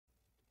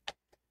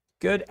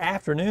Good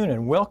afternoon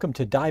and welcome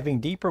to Diving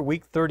Deeper,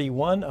 week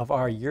 31 of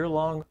our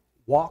year-long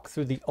walk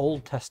through the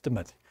Old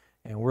Testament.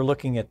 And we're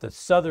looking at the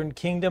southern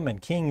kingdom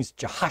and kings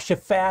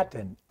Jehoshaphat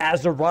and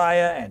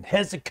Azariah and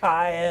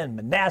Hezekiah and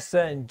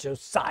Manasseh and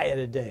Josiah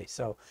today.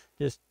 So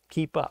just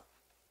keep up.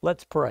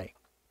 Let's pray.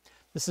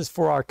 This is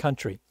for our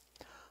country.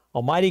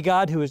 Almighty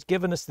God, who has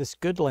given us this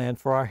good land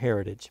for our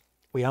heritage,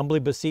 we humbly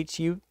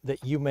beseech you that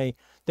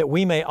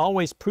we may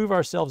always prove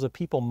ourselves a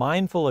people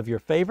mindful of your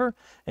favor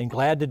and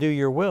glad to do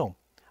your will.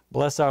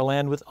 Bless our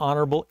land with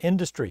honorable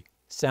industry,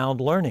 sound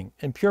learning,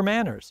 and pure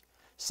manners.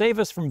 Save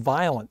us from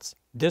violence,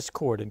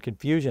 discord, and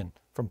confusion,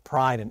 from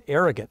pride and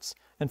arrogance,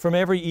 and from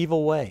every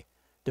evil way.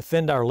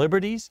 Defend our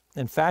liberties,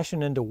 and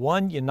fashion into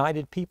one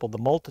united people the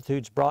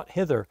multitudes brought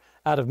hither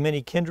out of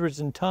many kindreds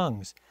and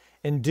tongues.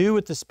 Endue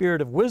with the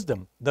spirit of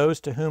wisdom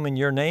those to whom in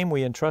your name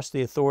we entrust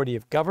the authority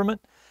of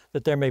government,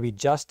 that there may be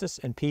justice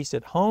and peace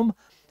at home,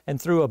 and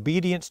through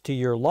obedience to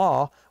your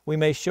law we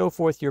may show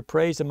forth your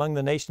praise among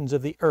the nations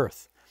of the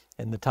earth.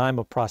 In the time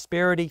of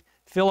prosperity,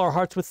 fill our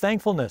hearts with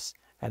thankfulness,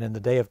 and in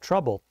the day of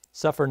trouble,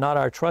 suffer not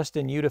our trust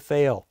in you to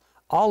fail,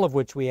 all of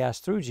which we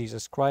ask through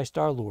Jesus Christ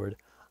our Lord.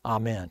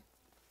 Amen.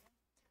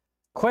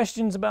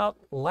 Questions about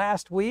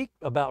last week,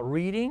 about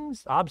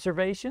readings,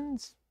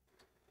 observations?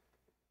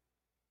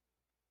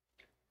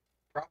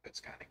 Prophets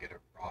kind of get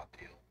a raw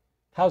deal.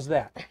 How's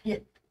that?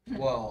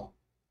 Well,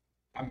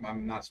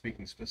 I'm not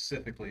speaking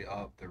specifically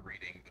of the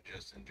reading, but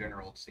just in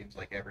general, it seems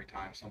like every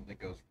time something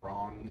goes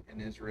wrong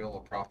in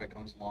Israel, a prophet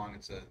comes along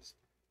and says,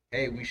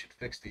 hey, we should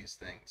fix these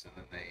things, and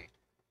then they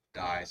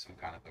die some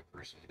kind of a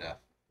gruesome death.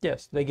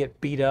 Yes, they get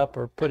beat up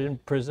or put in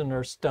prison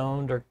or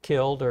stoned or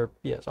killed or,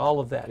 yes, all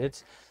of that.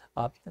 It's,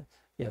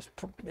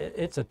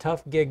 it's a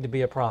tough gig to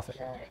be a prophet.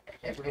 Yeah,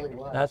 it really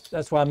was.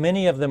 That's why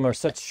many of them are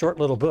such short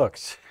little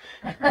books.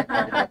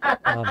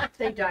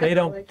 They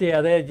don't.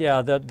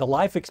 The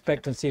life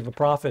expectancy of a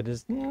prophet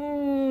is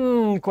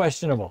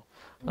questionable.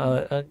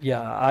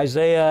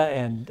 Isaiah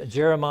and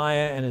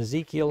Jeremiah and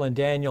Ezekiel and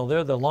Daniel,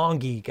 they're the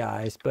longy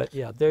guys, but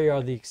yeah, they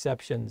are the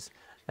exceptions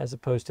as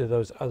opposed to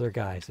those other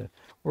guys. And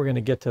we're going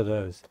to get to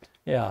those.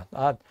 Yeah,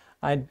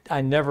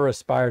 I never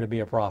aspire to be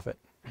a prophet.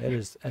 It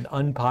is an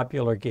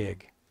unpopular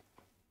gig.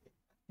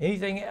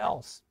 Anything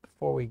else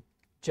before we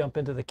jump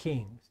into the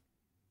kings?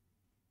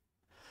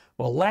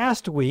 Well,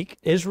 last week,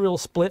 Israel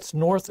splits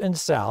north and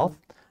south.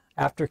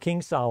 After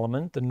King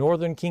Solomon, the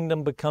northern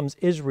kingdom becomes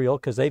Israel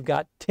because they've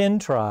got 10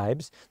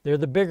 tribes. They're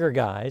the bigger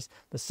guys.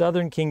 The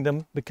southern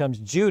kingdom becomes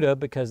Judah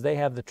because they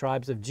have the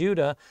tribes of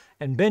Judah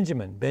and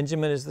Benjamin.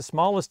 Benjamin is the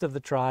smallest of the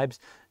tribes.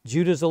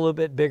 Judah's a little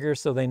bit bigger,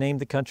 so they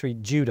named the country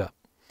Judah.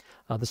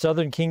 The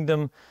southern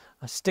kingdom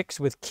sticks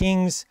with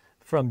kings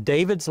from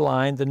David's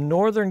line. The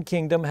northern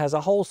kingdom has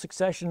a whole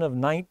succession of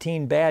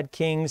 19 bad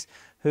kings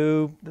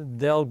who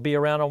they'll be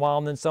around a while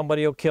and then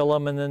somebody will kill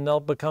them and then they'll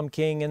become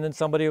king and then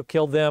somebody will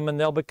kill them and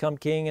they'll become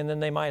king and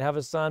then they might have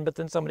a son but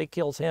then somebody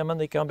kills him and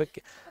they come back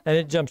and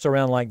it jumps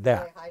around like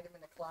that. They hide him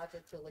in a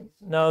closet till he's...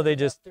 No, they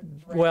just,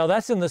 well,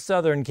 that's in the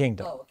southern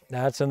kingdom. Oh, okay.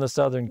 That's in the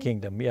southern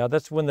kingdom. Yeah,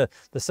 that's when the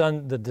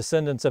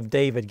descendants of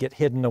David get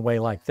hidden away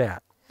like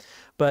that.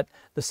 But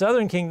the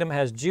southern kingdom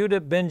has Judah,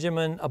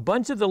 Benjamin, a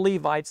bunch of the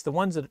Levites, the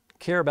ones that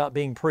care about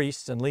being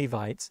priests and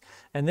Levites,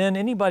 and then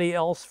anybody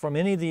else from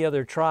any of the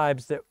other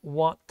tribes that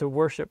want to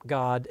worship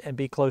God and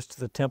be close to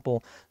the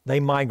temple,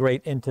 they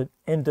migrate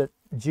into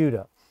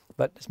Judah.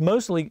 But it's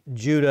mostly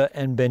Judah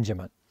and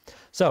Benjamin.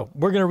 So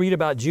we're going to read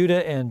about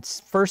Judah in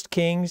 1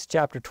 Kings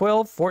chapter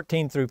 12,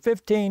 14 through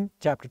 15,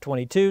 chapter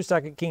 22,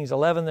 2 Kings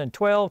 11 and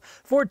 12,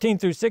 14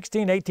 through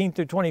 16, 18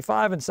 through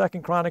 25, and 2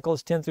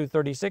 Chronicles 10 through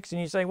 36.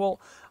 And you say, well,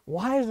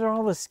 why is there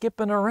all this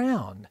skipping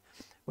around?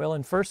 Well,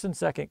 in 1 and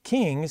 2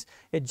 Kings,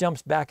 it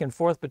jumps back and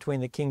forth between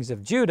the kings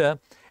of Judah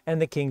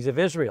and the kings of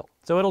Israel.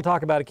 So it'll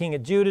talk about a king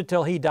of Judah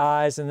till he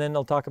dies, and then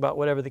they'll talk about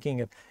whatever the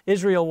king of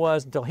Israel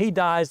was until he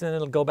dies, and then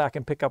it'll go back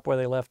and pick up where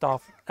they left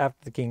off after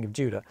the king of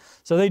Judah.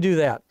 So they do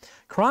that.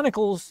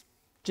 Chronicles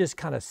just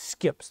kind of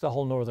skips the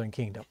whole northern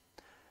kingdom.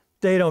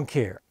 They don't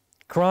care.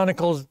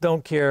 Chronicles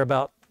don't care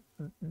about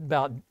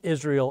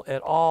Israel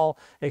at all,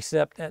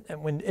 except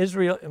and when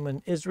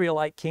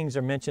Israelite kings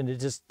are mentioned,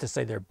 it's just to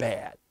say they're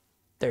bad.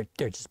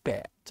 They're just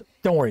bad. So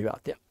don't worry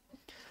about them.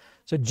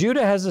 So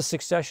Judah has a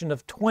succession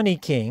of 20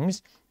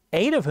 kings,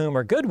 8 of whom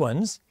are good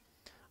ones,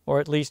 or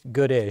at least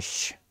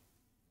goodish.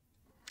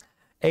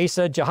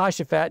 Asa,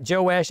 Jehoshaphat,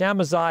 Joash,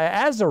 Amaziah,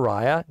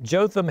 Azariah,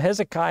 Jotham,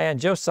 Hezekiah, and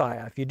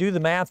Josiah. If you do the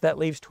math, that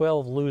leaves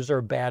 12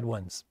 loser bad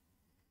ones.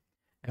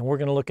 And we're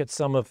going to look at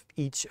some of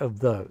each of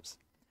those.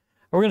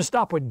 We're going to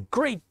stop with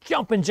great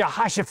jumping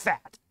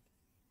Jehoshaphat.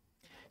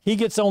 He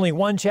gets only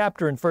 1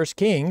 chapter in 1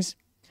 Kings,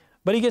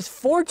 but he gets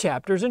 4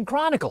 chapters in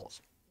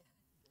Chronicles.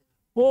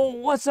 Well,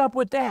 what's up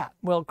with that?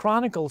 Well,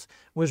 Chronicles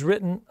was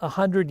written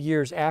 100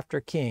 years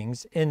after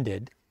Kings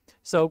ended.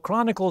 So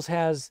Chronicles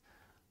has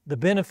the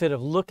benefit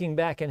of looking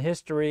back in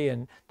history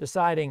and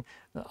deciding.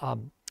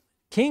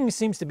 Kings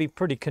seems to be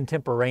pretty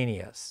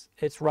contemporaneous.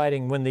 It's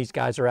writing when these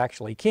guys are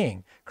actually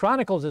king.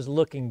 Chronicles is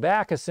looking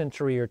back a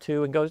century or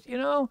two and goes, you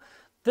know,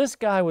 this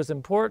guy was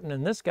important,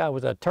 and this guy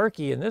was a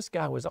turkey, and this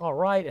guy was all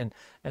right, and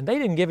they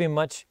didn't give him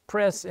much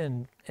press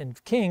in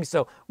Kings,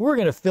 so we're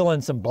going to fill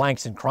in some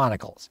blanks in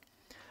Chronicles.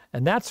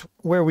 And that's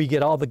where we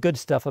get all the good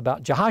stuff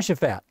about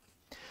Jehoshaphat.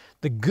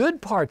 The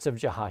good parts of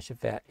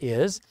Jehoshaphat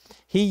is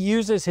he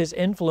uses his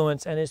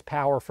influence and his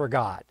power for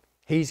God.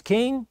 He's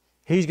king.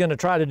 He's going to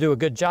try to do a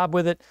good job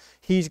with it.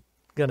 He's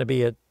going to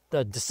be a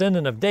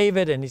descendant of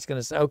David, and he's going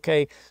to say,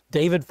 okay,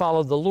 David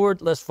followed the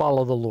Lord, let's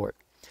follow the Lord.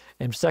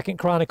 In 2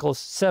 Chronicles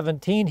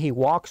 17, he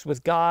walks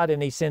with God,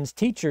 and he sends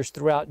teachers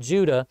throughout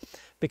Judah,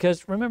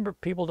 because remember,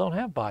 people don't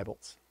have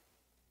Bibles.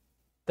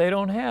 They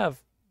don't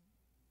have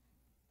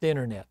the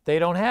internet. They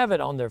don't have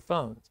it on their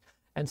phones.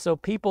 And so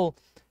people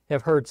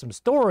have heard some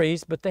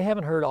stories, but they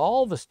haven't heard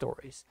all the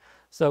stories.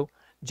 So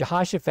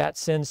Jehoshaphat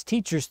sends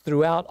teachers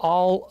throughout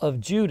all of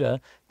Judah,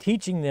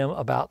 teaching them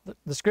about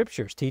the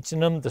scriptures, teaching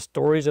them the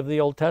stories of the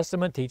Old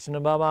Testament, teaching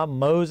them about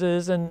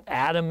Moses and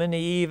Adam and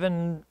Eve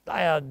and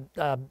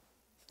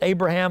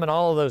Abraham and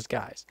all of those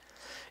guys.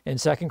 In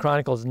 2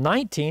 Chronicles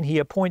 19, he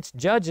appoints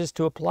judges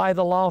to apply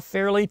the law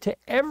fairly to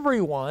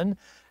everyone,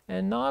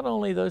 and not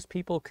only those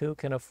people who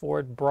can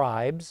afford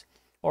bribes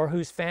or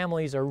whose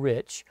families are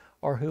rich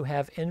or who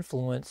have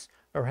influence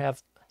or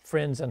have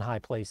friends in high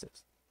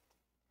places.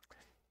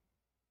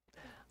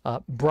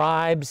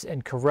 Bribes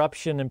and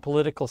corruption and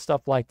political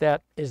stuff like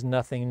that is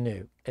nothing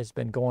new. It's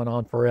been going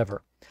on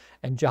forever.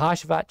 And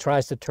Jehoshaphat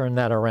tries to turn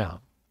that around.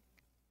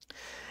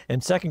 In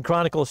 2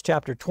 Chronicles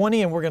chapter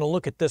 20, and we're going to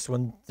look at this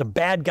one, the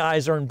bad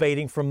guys are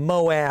invading from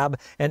Moab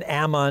and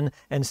Ammon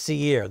and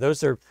Seir.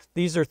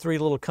 These are three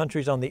little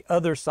countries on the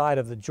other side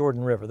of the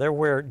Jordan River. They're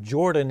where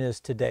Jordan is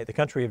today, the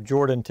country of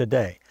Jordan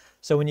today.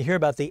 So when you hear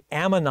about the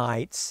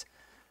Ammonites,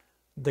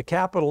 the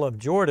capital of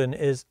Jordan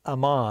is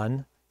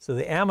Ammon. So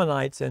the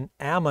Ammonites and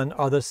Ammon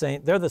are the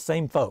same, they're the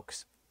same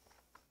folks.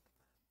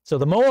 So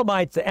the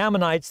Moabites, the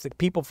Ammonites, the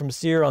people from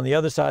Seir on the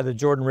other side of the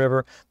Jordan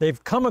River,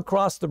 they've come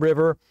across the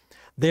river.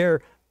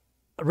 They're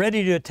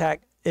ready to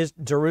attack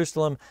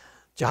Jerusalem.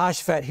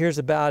 Jehoshaphat hears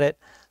about it.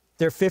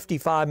 They're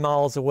 55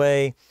 miles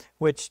away,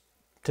 which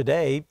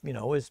today,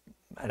 is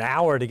an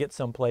hour to get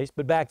someplace.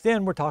 But back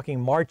then, we're talking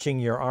marching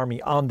your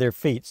army on their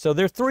feet. So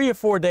they're 3 or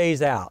 4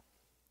 days out.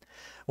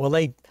 Well,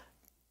 they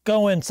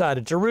go inside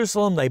of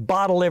Jerusalem, they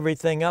bottle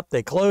everything up,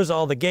 they close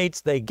all the gates,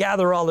 they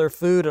gather all their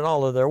food and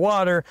all of their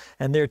water,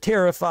 and they're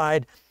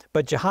terrified.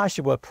 But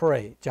Jehoshaphat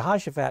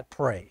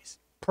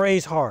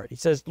prays hard. He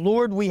says,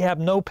 Lord, we have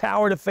no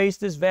power to face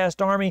this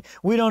vast army.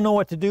 We don't know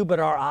what to do, but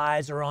our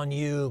eyes are on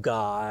you,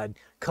 God.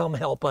 Come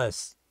help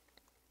us.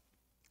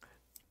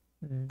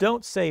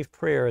 Don't save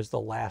prayer as the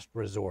last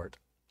resort.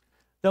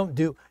 Don't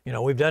do,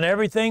 we've done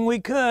everything we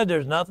could.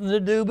 There's nothing to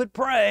do but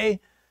pray.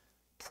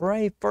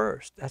 Pray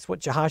first. That's what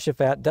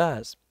Jehoshaphat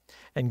does.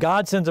 And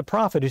God sends a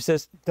prophet who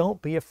says,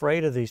 don't be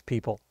afraid of these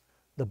people.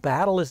 The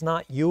battle is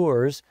not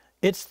yours.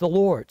 It's the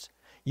Lord's.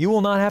 You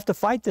will not have to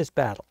fight this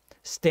battle.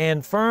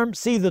 Stand firm.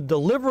 See the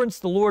deliverance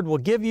the Lord will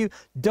give you.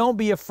 Don't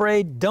be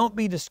afraid. Don't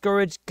be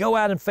discouraged. Go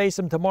out and face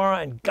him tomorrow,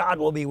 and God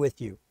will be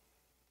with you.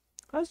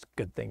 That's a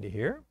good thing to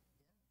hear.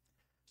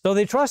 So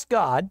they trust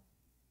God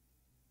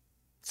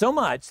so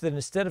much that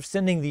instead of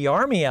sending the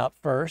army out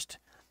first,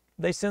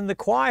 they send the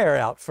choir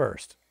out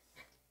first.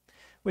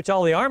 Which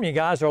all the army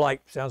guys are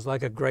like, sounds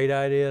like a great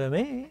idea to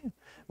me.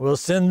 We'll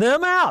send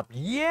them out.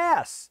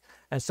 Yes.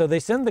 And so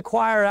they send the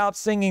choir out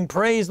singing,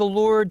 praise the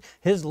Lord,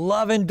 his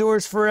love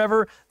endures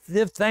forever.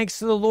 Give thanks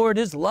to the Lord,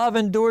 his love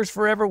endures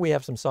forever. We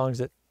have some songs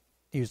that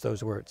use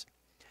those words.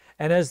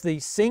 And as the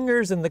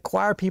singers and the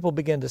choir people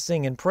begin to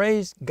sing and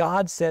praise,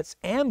 God sets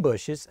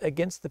ambushes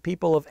against the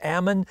people of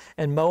Ammon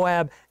and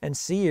Moab and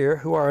Seir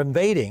who are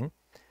invading.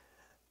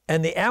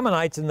 And the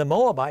Ammonites and the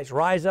Moabites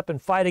rise up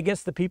and fight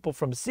against the people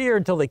from Seir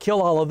until they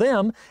kill all of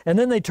them. And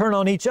then they turn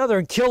on each other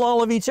and kill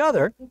all of each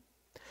other.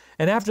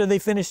 And after they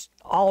finish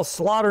all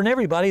slaughtering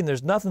everybody, and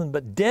there's nothing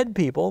but dead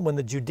people, when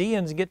the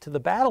Judeans get to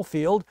the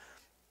battlefield,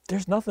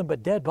 there's nothing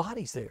but dead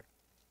bodies there.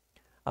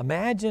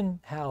 Imagine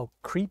how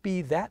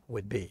creepy that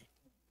would be.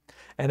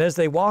 And as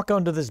they walk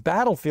onto this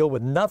battlefield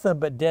with nothing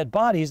but dead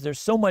bodies, there's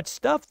so much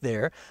stuff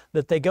there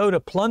that they go to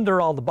plunder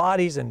all the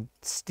bodies and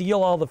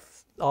steal all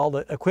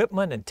the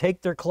equipment and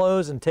take their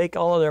clothes and take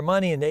all of their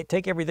money, and they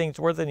take everything that's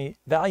worth any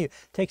value. It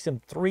takes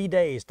them 3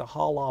 days to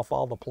haul off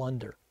all the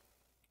plunder.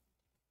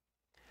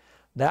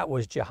 That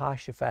was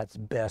Jehoshaphat's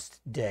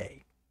best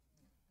day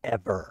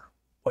ever.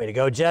 Way to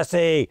go,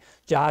 Jesse.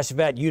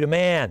 Jehoshaphat, you the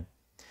man.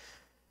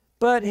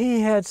 But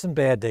he had some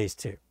bad days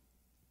too.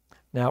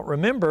 Now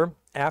remember,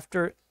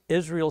 after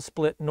Israel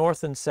split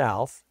north and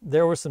south,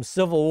 there was some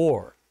civil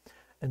war.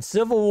 And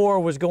civil war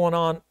was going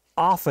on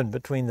often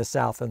between the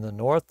south and the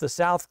north. The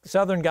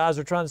southern guys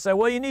are trying to say,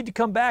 well, you need to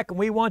come back and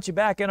we want you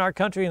back in our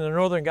country. And the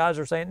northern guys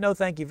are saying, no,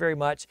 thank you very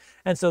much.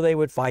 And so they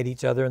would fight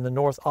each other, and the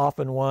north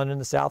often won and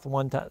the south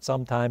won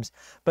sometimes.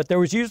 But there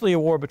was usually a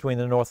war between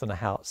the north and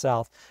the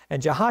south.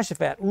 And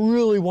Jehoshaphat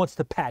really wants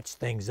to patch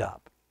things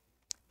up.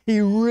 He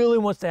really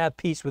wants to have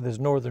peace with his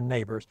northern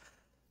neighbors.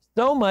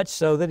 So much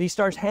so that he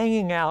starts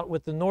hanging out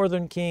with the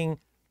northern king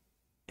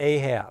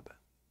Ahab.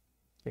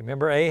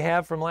 Remember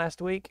Ahab from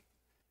last week?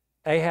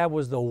 Ahab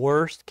was the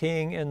worst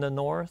king in the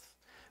north.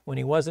 When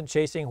he wasn't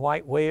chasing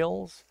white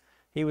whales,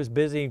 he was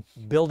busy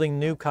building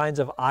new kinds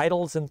of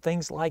idols and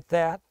things like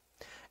that.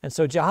 And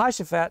so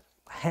Jehoshaphat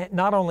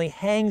not only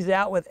hangs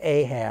out with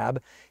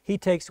Ahab, he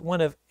takes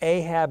one of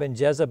Ahab and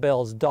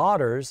Jezebel's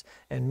daughters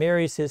and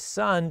marries his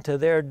son to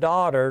their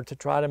daughter to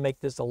try to make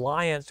this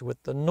alliance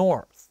with the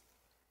north.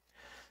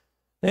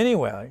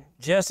 Anyway,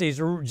 Jesse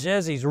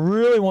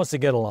really wants to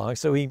get along,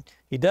 so he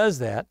does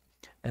that,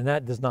 and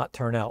that does not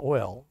turn out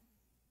well.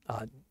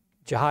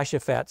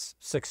 Jehoshaphat's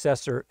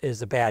successor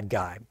is a bad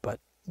guy, but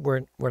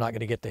we're not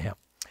going to get to him.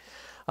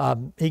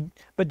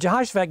 But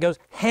Jehoshaphat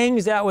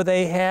hangs out with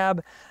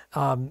Ahab,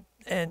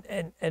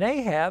 and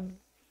Ahab,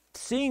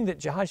 seeing that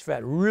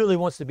Jehoshaphat really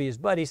wants to be his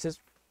buddy, says,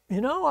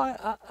 you know,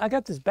 I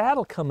got this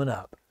battle coming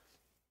up.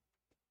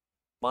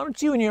 Why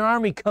don't you and your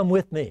army come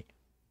with me?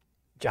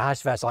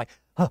 Jehoshaphat's like,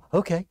 oh,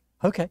 okay,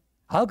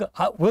 I'll go.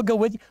 We'll go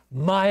with you.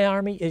 My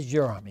army is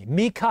your army.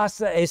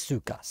 Mikasa e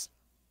Sukas.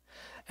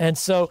 And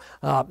so,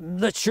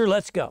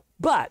 let's go.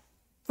 But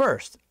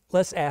first,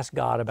 let's ask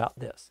God about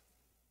this.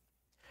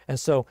 And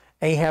so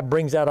Ahab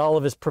brings out all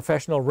of his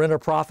professional renter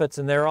prophets,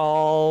 and they're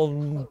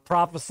all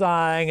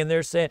prophesying, and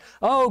they're saying,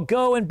 oh,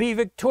 go and be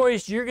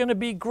victorious. You're going to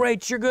be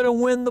great. You're going to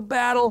win the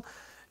battle.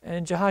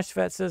 And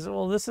Jehoshaphat says,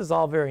 well, this is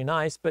all very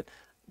nice, but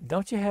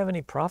don't you have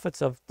any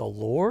prophets of the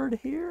Lord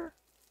here?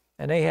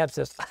 And Ahab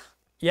says,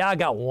 yeah, I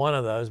got one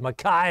of those,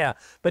 Micaiah,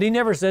 but he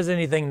never says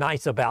anything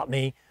nice about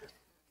me.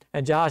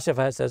 And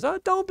Jehoshaphat says, oh,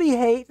 don't be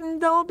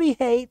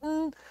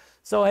hating.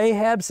 So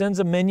Ahab sends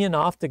a minion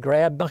off to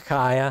grab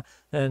Micaiah,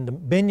 and the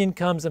minion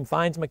comes and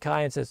finds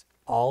Micaiah and says,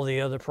 all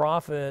the other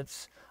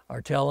prophets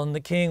are telling the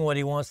king what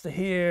he wants to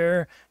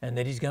hear and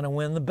that he's going to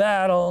win the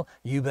battle.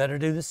 You better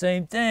do the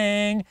same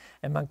thing.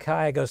 And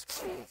Micaiah goes,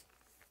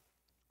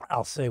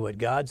 I'll say what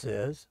God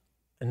says,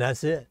 and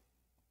that's it.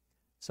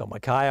 So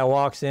Micaiah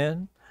walks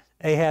in.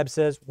 Ahab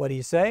says, what do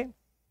you say?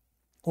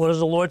 What does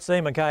the Lord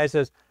say? Micaiah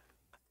says,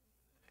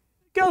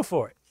 go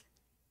for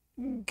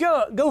it.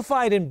 Go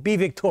fight and be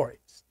victorious.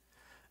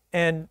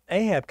 And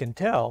Ahab can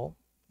tell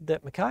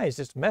that Micaiah is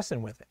just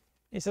messing with him.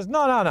 He says,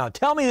 no,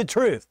 tell me the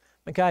truth.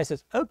 Micaiah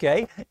says,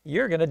 okay,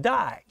 you're going to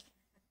die.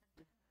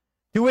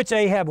 To which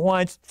Ahab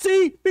whines,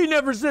 see, he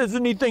never says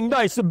anything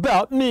nice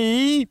about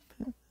me.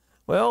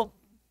 Well,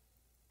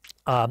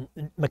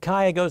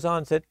 Micaiah goes on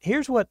and said,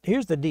 here's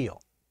the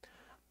deal.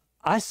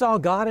 I saw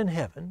God in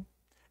heaven,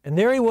 and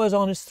there he was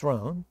on his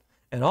throne,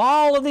 and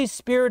all of these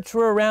spirits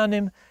were around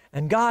him,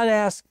 and God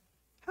asked,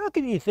 how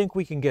can you think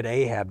we can get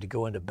Ahab to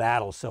go into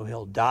battle so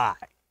he'll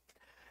die?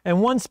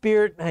 And one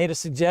spirit made a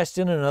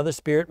suggestion, and another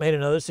spirit made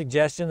another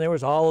suggestion. There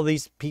was all of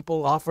these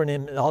people offering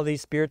him, all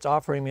these spirits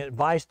offering him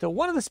advice. Till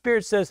one of the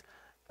spirits says,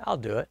 I'll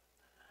do it.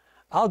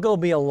 I'll go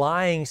be a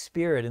lying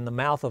spirit in the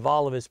mouth of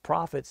all of his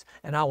prophets,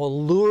 and I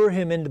will lure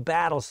him into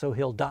battle so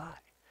he'll die.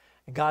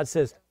 And God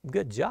says,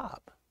 good job.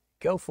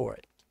 Go for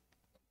it.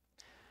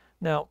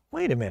 Now,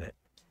 wait a minute.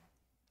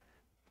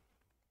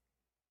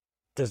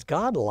 Does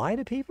God lie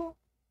to people?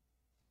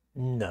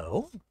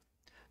 No.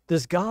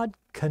 Does God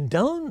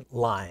condone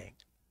lying?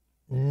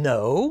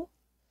 No.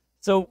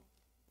 So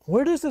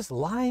where does this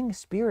lying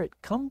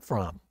spirit come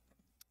from?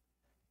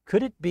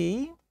 Could it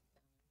be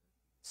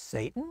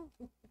Satan,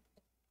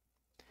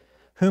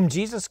 whom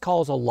Jesus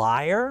calls a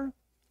liar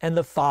and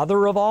the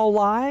father of all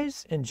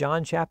lies in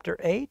John chapter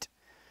 8?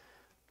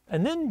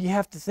 And then you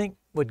have to think,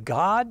 would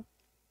God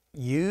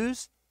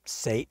use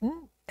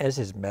Satan as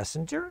his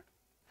messenger?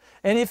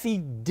 And if he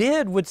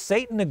did, would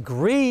Satan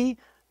agree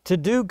to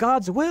do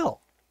God's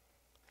will?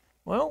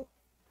 Well,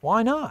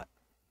 why not?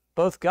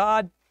 Both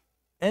God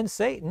and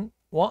Satan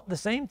want the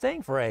same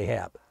thing for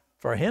Ahab,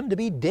 for him to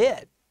be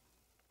dead.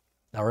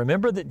 Now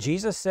remember that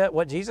Jesus said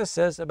what Jesus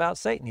says about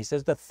Satan. He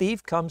says the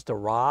thief comes to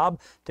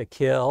rob, to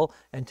kill,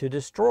 and to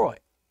destroy.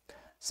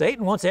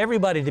 Satan wants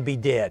everybody to be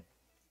dead.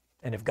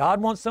 And if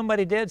God wants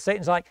somebody dead,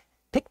 Satan's like,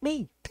 pick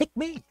me, pick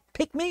me,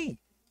 pick me.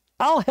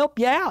 I'll help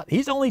you out.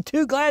 He's only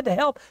too glad to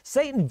help.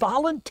 Satan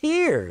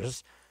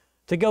volunteers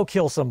to go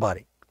kill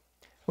somebody,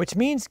 which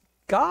means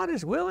God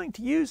is willing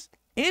to use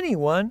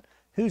anyone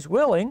who's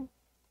willing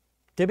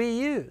to be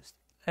used,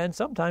 and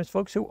sometimes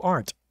folks who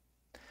aren't.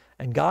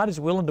 And God is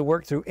willing to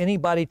work through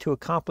anybody to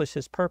accomplish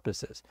his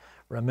purposes.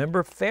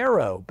 Remember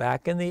Pharaoh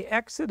back in the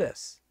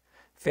Exodus.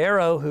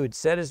 Pharaoh, who'd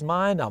set his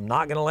mind, I'm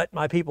not going to let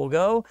my people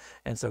go.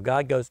 And so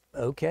God goes,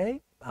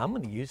 okay, I'm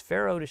going to use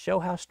Pharaoh to show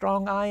how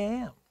strong I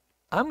am.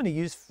 I'm going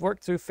to work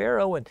through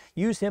Pharaoh and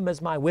use him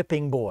as my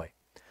whipping boy.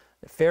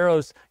 If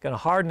Pharaoh's going to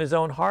harden his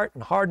own heart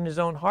and harden his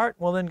own heart,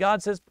 well, then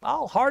God says,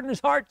 I'll harden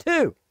his heart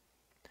too.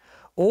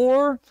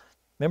 Or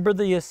remember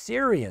the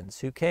Assyrians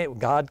who came,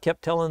 God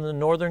kept telling the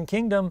northern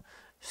kingdom,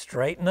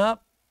 straighten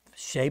up,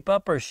 shape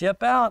up or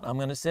ship out. I'm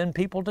going to send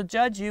people to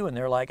judge you. And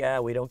they're like,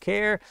 we don't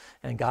care.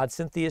 And God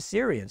sent the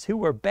Assyrians, who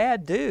were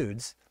bad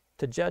dudes,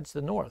 to judge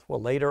the north. Well,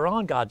 later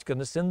on, God's going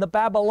to send the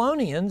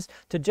Babylonians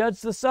to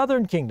judge the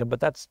southern kingdom, but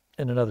that's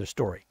in another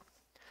story.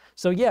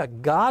 So yeah,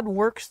 God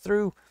works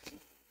through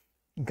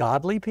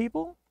godly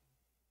people,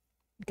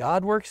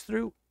 God works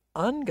through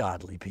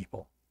ungodly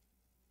people.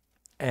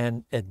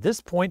 And at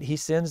this point, he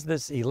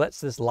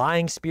lets this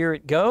lying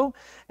spirit go.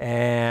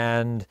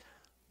 And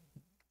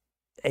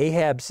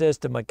Ahab says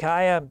to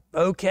Micaiah,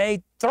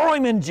 okay, throw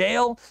him in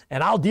jail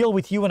and I'll deal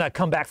with you when I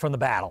come back from the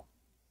battle.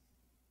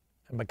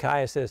 And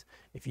Micaiah says,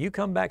 if you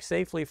come back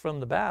safely from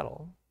the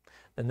battle,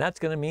 then that's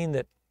going to mean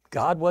that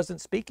God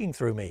wasn't speaking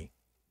through me.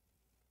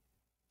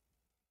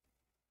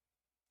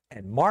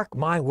 And mark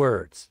my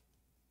words.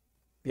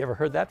 You ever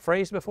heard that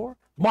phrase before?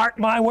 Mark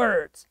my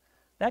words.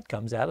 That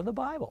comes out of the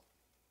Bible.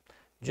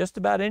 Just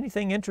about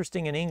anything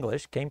interesting in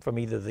English came from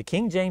either the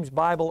King James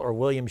Bible or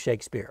William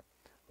Shakespeare.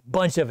 A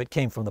bunch of it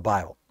came from the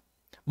Bible.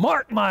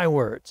 Mark my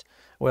words.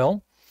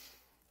 Well,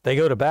 they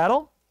go to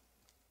battle.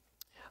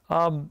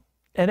 And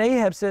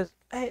Ahab says,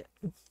 hey,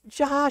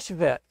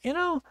 Jehoshaphat, you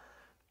know,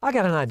 I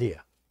got an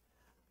idea.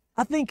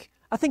 I think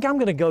I'm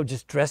going to go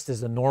just dressed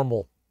as a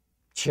normal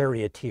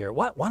charioteer.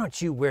 Why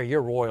don't you wear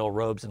your royal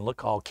robes and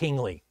look all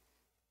kingly?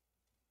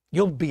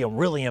 You'll be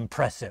really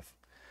impressive.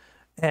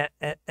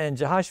 And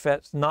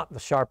Jehoshaphat's not the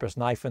sharpest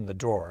knife in the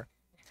drawer.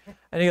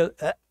 And he goes,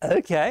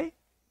 okay.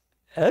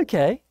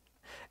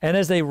 And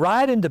as they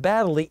ride into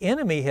battle, the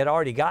enemy had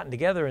already gotten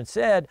together and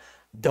said,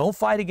 don't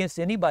fight against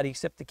anybody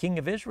except the king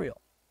of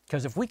Israel.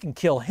 Because if we can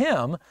kill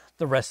him,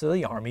 the rest of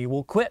the army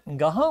will quit and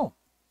go home.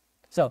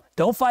 So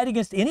don't fight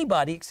against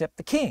anybody except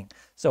the king.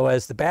 So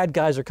as the bad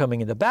guys are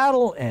coming into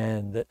battle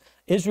and the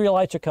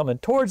Israelites are coming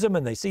towards them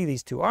and they see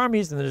these two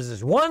armies and there's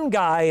this one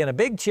guy in a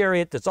big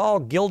chariot that's all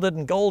gilded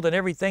and gold and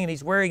everything and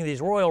he's wearing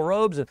these royal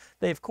robes and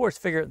they of course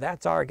figure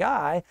that's our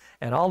guy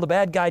and all the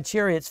bad guy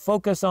chariots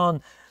focus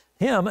on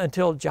him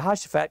until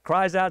Jehoshaphat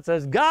cries out and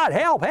says, God,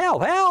 help,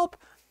 help, help.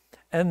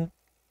 And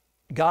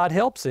God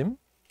helps him.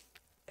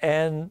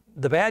 And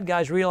the bad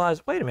guys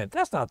realize, wait a minute,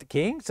 that's not the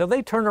king. So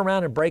they turn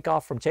around and break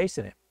off from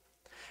chasing him.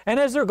 And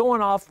as they're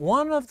going off,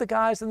 one of the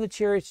guys in the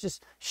chariots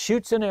just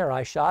shoots an arrow.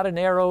 I shot an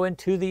arrow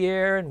into the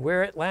air, and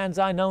where it lands,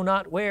 I know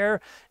not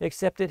where,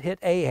 except it hit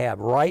Ahab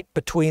right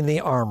between the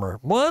armor.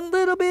 One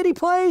little bitty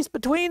place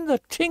between the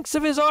chinks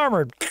of his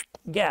armor.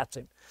 Gats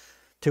him.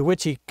 To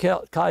which he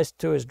cries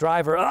to his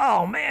driver,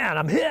 oh man,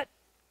 I'm hit.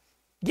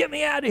 Get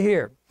me out of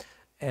here.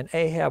 And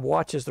Ahab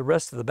watches the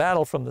rest of the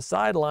battle from the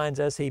sidelines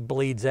as he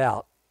bleeds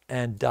out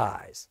and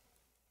dies.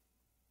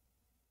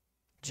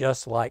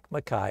 Just like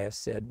Micaiah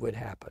said would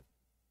happen.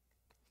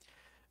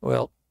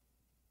 Well,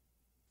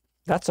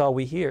 that's all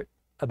we hear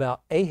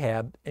about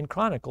Ahab in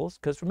Chronicles,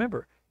 because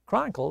remember,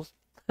 Chronicles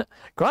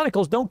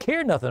don't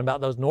care nothing about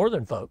those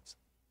northern folks.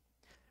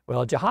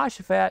 Well,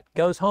 Jehoshaphat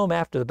goes home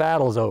after the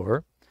battle's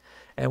over,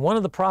 and one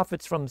of the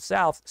prophets from the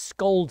south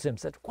scolds him,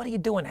 says, what are you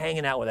doing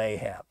hanging out with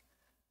Ahab?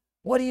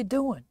 What are you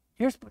doing?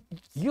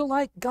 You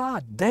like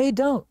God. They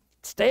don't.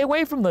 Stay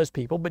away from those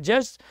people. But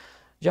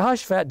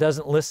Jehoshaphat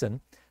doesn't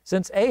listen.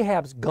 Since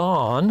Ahab's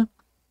gone,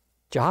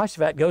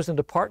 Jehoshaphat goes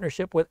into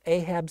partnership with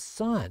Ahab's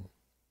son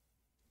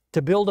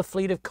to build a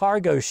fleet of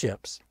cargo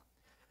ships.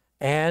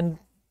 And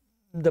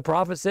the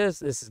prophet says,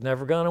 this is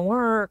never going to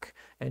work.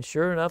 And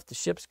sure enough, the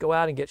ships go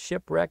out and get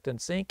shipwrecked and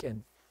sink,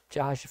 and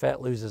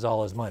Jehoshaphat loses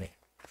all his money.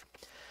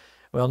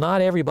 Well,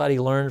 not everybody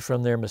learned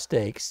from their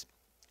mistakes,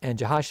 and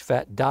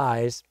Jehoshaphat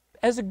dies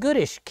as a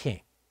goodish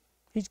king.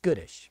 He's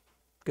goodish.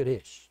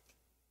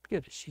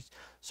 He's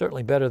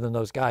certainly better than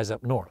those guys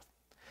up north.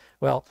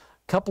 Well,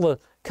 couple of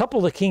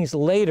the kings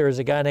later is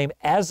a guy named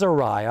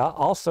Azariah,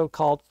 also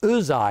called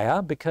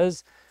Uzziah,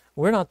 because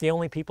we're not the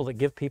only people that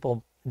give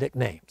people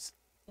nicknames.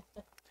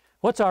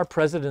 What's our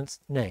president's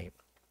name?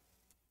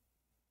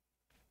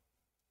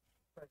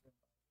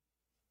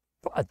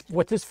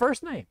 What's his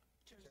first name?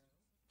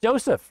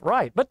 Joseph,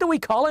 right. But do we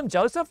call him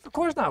Joseph? Of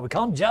course not. We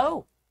call him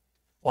Joe.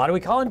 Why do we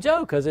call him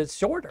Joe? Because it's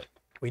shorter.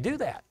 We do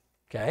that,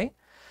 okay?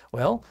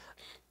 Well,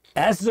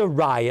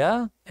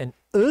 Azariah and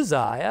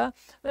Uzziah,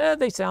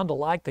 they sound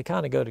alike. They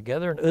kind of go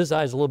together. And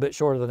Uzziah is a little bit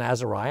shorter than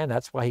Azariah, and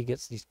that's why he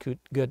gets these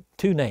good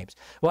two names.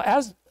 Well,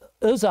 as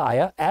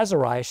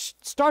Azariah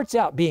starts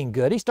out being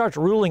good. He starts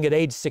ruling at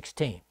age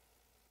 16.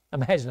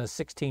 Imagine a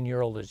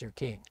 16-year-old as your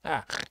king.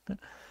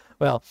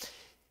 Well,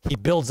 he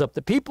builds up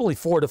the people. He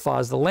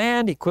fortifies the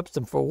land. He equips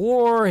them for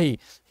war. He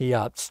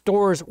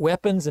stores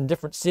weapons in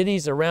different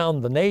cities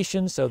around the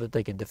nation so that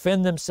they can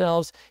defend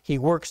themselves. He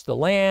works the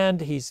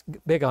land. He's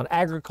big on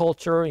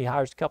agriculture. He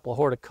hires a couple of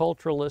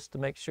horticulturalists to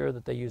make sure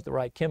that they use the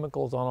right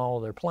chemicals on all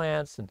of their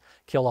plants and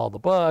kill all the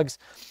bugs.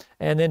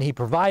 And then he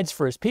provides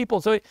for his people.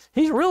 So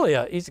he's really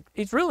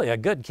a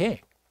good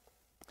king.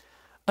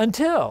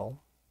 Until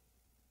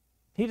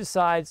he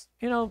decides,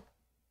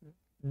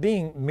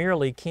 being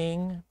merely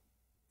king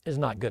is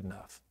not good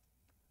enough.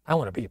 I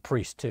want to be a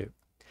priest too,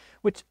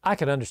 which I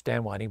can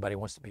understand why anybody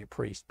wants to be a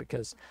priest,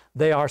 because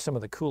they are some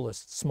of the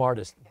coolest,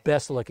 smartest,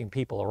 best looking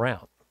people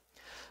around.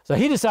 So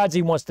he decides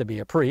he wants to be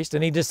a priest,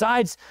 and he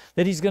decides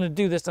that he's going to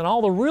do this, and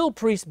all the real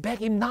priests beg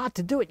him not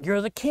to do it. You're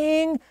the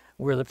king,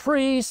 we're the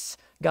priests,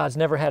 God's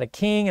never had a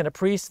king and a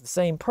priest, the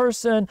same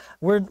person.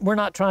 We're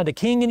not trying to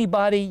king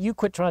anybody. You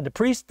quit trying to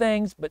priest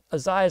things. But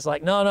Uzziah's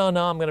like, no,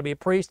 I'm going to be a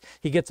priest.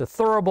 He gets a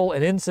thurible,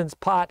 an incense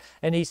pot,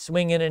 and he's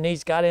swinging, and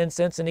he's got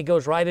incense, and he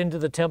goes right into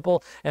the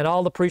temple, and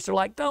all the priests are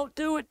like, don't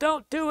do it,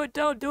 don't do it,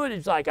 don't do it.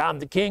 He's like, I'm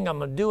the king. I'm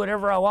going to do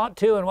whatever I want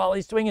to. And while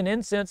he's swinging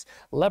incense,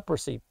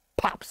 leprosy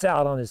pops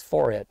out on his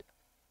forehead.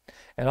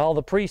 And all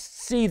the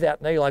priests see that,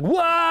 and they're like,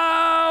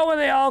 whoa!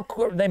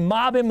 And they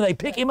mob him, they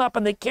pick him up,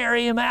 and they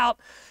carry him out,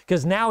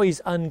 because now he's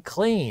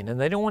unclean. And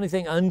they don't want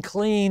anything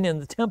unclean in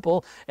the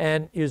temple.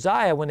 And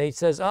Uzziah, when he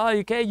says, oh,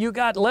 okay, you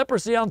got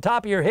leprosy on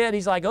top of your head,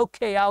 he's like,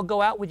 okay, I'll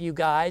go out with you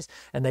guys.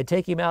 And they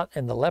take him out,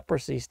 and the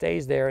leprosy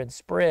stays there and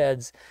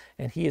spreads,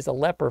 and he is a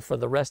leper for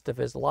the rest of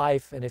his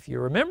life. And if you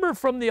remember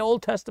from the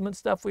Old Testament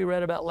stuff we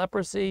read about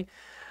leprosy,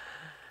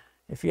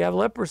 if you have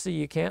leprosy,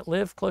 you can't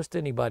live close to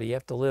anybody. You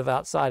have to live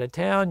outside of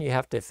town. You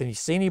have to, if you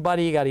see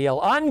anybody, you got to yell,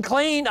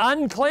 unclean,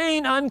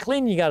 unclean,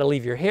 unclean. You got to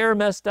leave your hair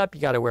messed up. You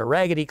got to wear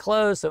raggedy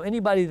clothes. So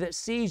anybody that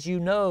sees you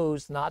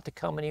knows not to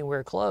come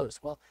anywhere close.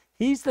 Well,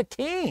 he's the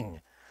king.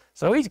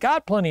 So he's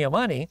got plenty of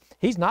money.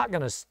 He's not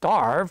going to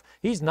starve.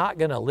 He's not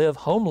going to live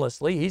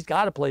homelessly. He's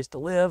got a place to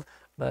live,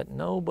 but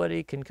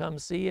nobody can come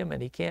see him,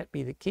 and he can't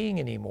be the king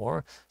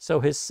anymore.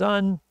 So his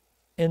son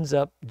ends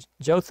up,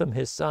 Jotham,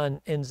 his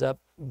son, ends up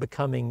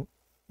becoming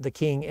the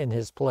king in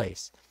his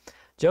place.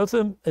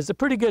 Jotham is a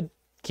pretty good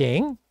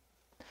king.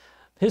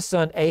 His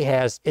son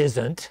Ahaz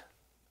isn't,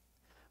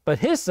 but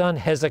his son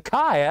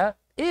Hezekiah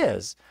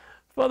is,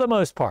 for the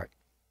most part.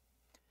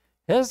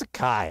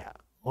 Hezekiah.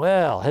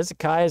 Well,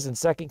 Hezekiah is in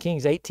 2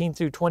 Kings 18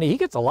 through 20. He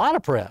gets a lot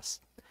of press.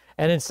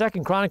 And in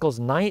 2 Chronicles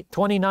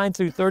 29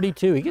 through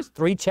 32, he gets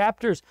 3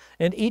 chapters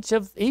in each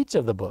of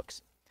the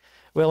books.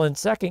 Well, in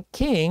 2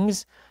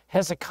 Kings,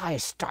 Hezekiah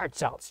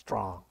starts out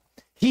strong.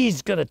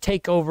 He's going to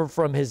take over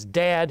from his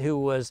dad, who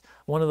was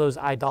one of those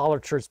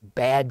idolatrous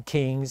bad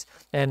kings.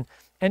 And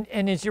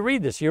as you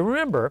read this, you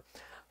remember,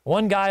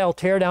 one guy will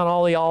tear down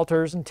all the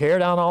altars and tear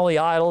down all the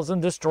idols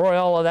and destroy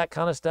all of that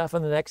kind of stuff,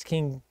 and the next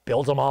king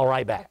builds them all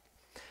right back.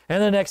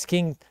 And the next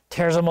king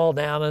tears them all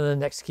down, and the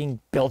next king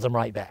builds them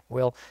right back.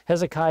 Well,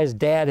 Hezekiah's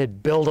dad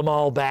had built them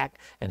all back,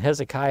 and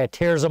Hezekiah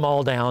tears them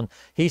all down.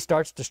 He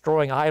starts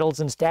destroying idols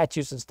and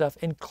statues and stuff,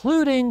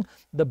 including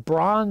the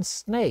bronze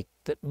snake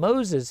that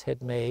Moses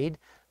had made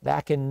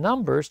back in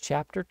Numbers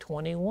chapter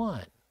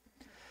 21.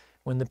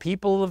 When the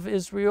people of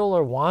Israel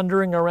are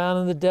wandering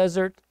around in the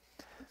desert,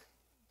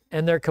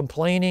 and they're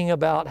complaining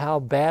about how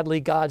badly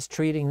God's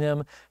treating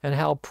them and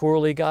how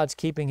poorly God's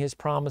keeping his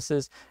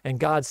promises, and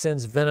God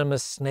sends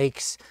venomous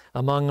snakes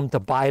among them to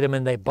bite them,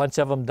 and a bunch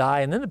of them die.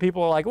 And then the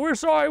people are like, we're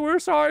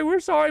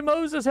sorry,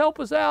 Moses,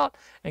 help us out.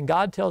 And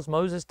God tells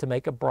Moses to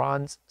make a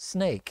bronze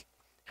snake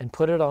and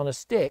put it on a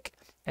stick.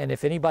 And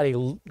if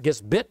anybody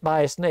gets bit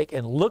by a snake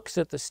and looks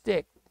at the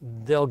stick,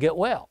 they'll get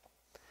well.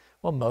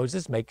 Well,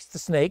 Moses makes the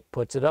snake,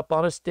 puts it up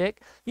on a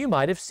stick. You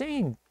might have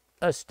seen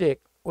a stick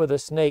with a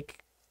snake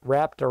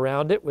wrapped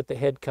around it with the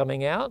head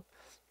coming out.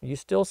 You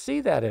still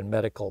see that in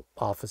medical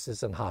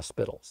offices and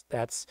hospitals.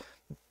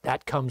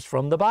 That comes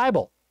from the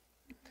Bible.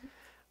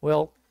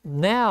 Well,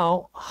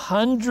 now,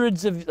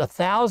 hundreds of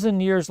 1,000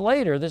 years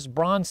later, this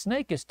bronze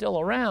snake is still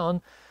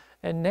around.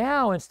 And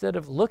now, instead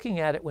of looking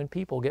at it when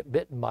people get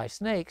bitten by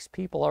snakes,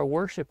 people are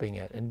worshiping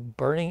it and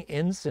burning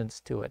incense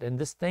to it. And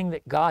this thing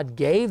that God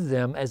gave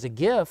them as a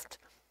gift,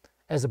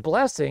 as a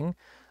blessing,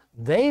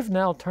 they've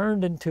now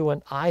turned into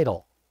an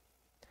idol.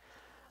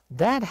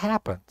 That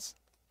happens.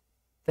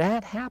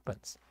 That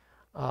happens.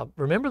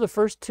 Remember the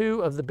first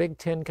 2 of the big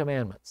 10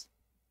 commandments.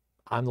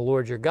 I'm the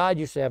Lord your God.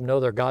 You shall have no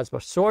other gods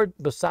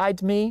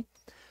besides me.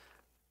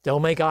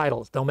 Don't make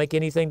idols. Don't make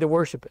anything to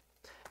worship it.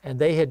 And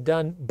they had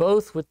done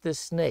both with this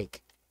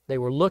snake. They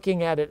were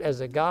looking at it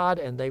as a god,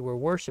 and they were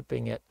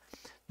worshiping it.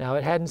 Now,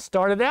 it hadn't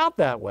started out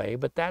that way,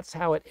 but that's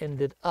how it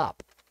ended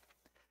up.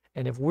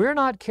 And if we're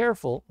not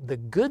careful, the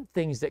good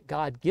things that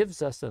God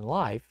gives us in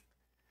life,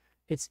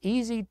 it's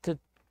easy to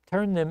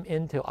turn them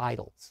into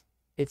idols.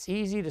 It's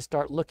easy to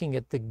start looking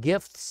at the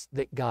gifts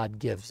that God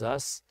gives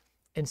us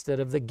instead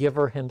of the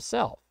giver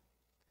himself.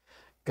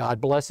 God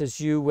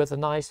blesses you with a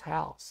nice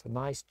house, a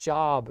nice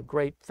job, a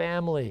great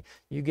family.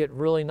 You get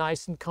really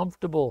nice and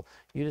comfortable.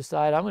 You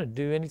decide, I'm going to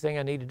do anything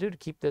I need to do to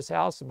keep this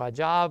house and my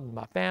job and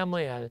my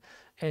family.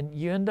 And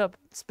you end up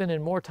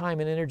spending more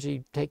time and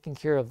energy taking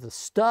care of the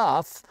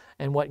stuff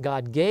and what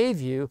God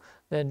gave you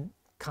than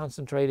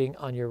concentrating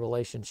on your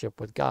relationship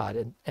with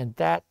God. And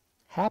that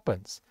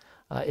happens.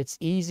 It's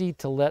easy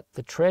to let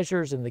the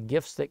treasures and the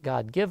gifts that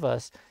God give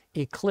us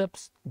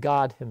eclipse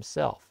God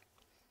himself.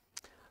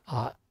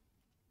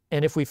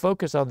 And if we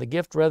focus on the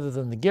gift rather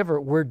than the giver,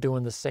 we're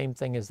doing the same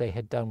thing as they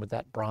had done with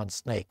that bronze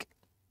snake.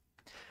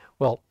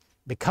 Well,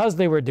 because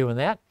they were doing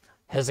that,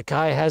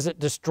 Hezekiah has it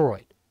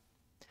destroyed.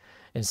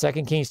 In 2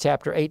 Kings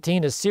chapter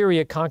 18,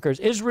 Assyria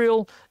conquers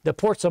Israel,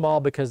 deports them all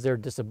because they're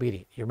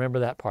disobedient. You remember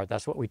that part?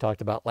 That's what we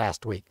talked about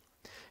last week.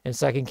 In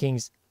 2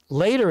 Kings,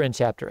 later in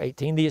chapter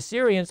 18, the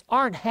Assyrians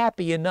aren't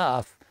happy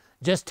enough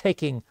just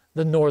taking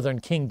the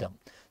northern kingdom.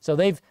 So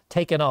they've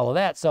taken all of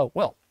that. So,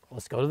 well,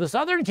 let's go to the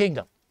southern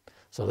kingdom.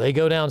 So they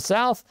go down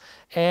south,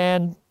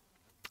 and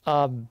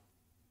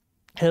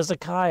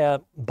Hezekiah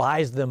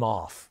buys them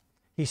off.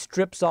 He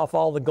strips off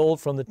all the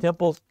gold from the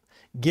temple,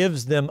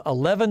 gives them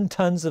 11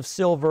 tons of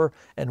silver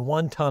and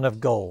 1 ton of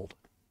gold.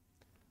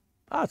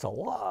 That's a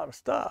lot of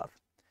stuff,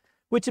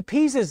 which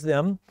appeases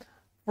them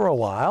for a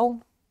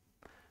while.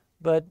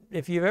 But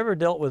if you've ever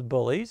dealt with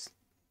bullies,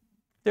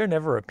 they're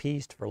never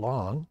appeased for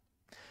long.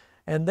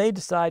 And they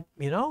decide,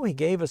 you know, he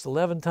gave us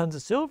 11 tons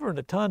of silver and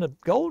a ton of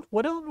gold.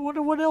 What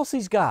else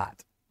he's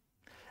got?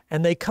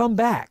 And they come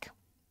back.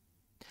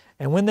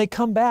 And when they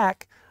come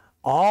back,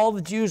 all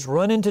the Jews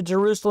run into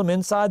Jerusalem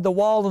inside the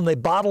wall, and they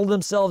bottle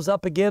themselves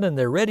up again, and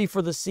they're ready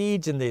for the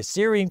siege. And the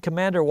Assyrian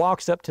commander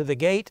walks up to the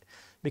gate,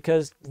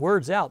 because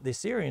word's out, the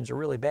Assyrians are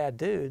really bad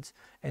dudes.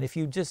 And if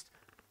you just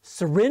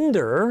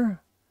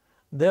surrender,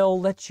 they'll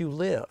let you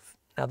live.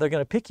 Now, they're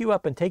going to pick you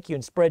up and take you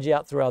and spread you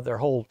out throughout their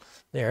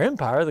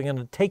empire. They're going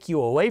to take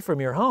you away from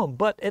your home,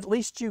 but at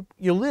least you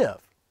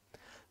live.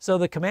 So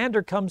the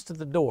commander comes to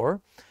the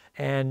door,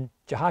 and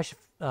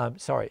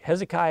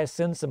Hezekiah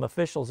sends some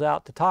officials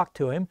out to talk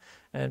to him.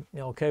 And,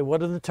 okay,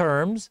 what are the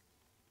terms?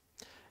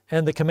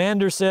 And the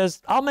commander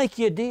says, I'll make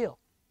you a deal.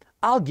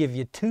 I'll give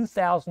you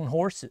 2,000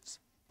 horses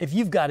if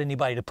you've got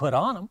anybody to put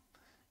on them.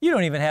 You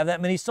don't even have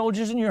that many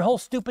soldiers in your whole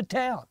stupid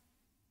town.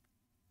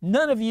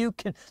 None of you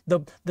can,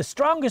 the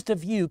strongest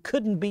of you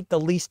couldn't beat the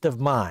least of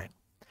mine.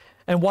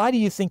 And why do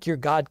you think your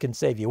God can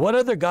save you? What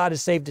other God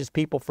has saved his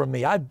people from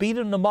me? I've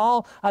beaten them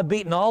all. I've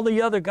beaten all the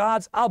other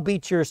gods. I'll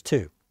beat yours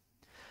too.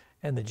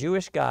 And the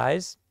Jewish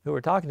guys who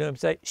were talking to him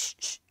say, shh,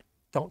 shh,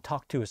 don't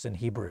talk to us in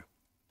Hebrew.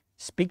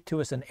 Speak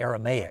to us in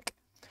Aramaic.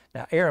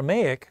 Now,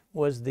 Aramaic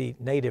was the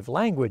native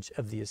language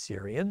of the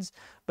Assyrians,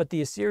 but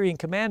the Assyrian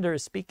commander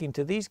is speaking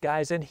to these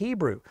guys in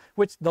Hebrew,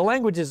 which the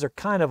languages are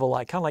kind of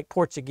alike, kind of like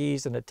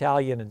Portuguese and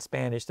Italian and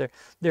Spanish.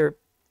 They're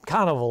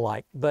kind of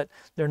alike, but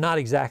they're not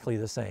exactly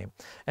the same.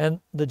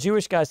 And the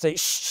Jewish guys say,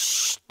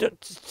 shh,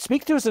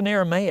 speak to us in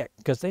Aramaic,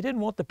 because they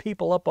didn't want the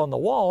people up on the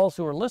walls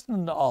who are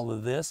listening to all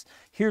of this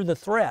hear the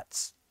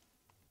threats.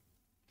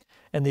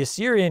 And the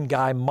Assyrian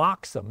guy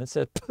mocks them and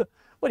said,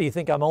 what do you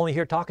think, I'm only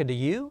here talking to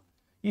you?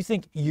 You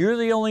think you're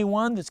the only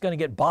one that's going to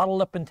get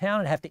bottled up in town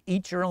and have to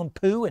eat your own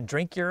poo and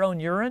drink your own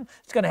urine?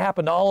 It's going to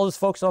happen to all those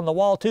folks on the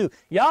wall too.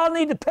 Y'all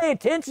need to pay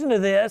attention to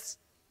this.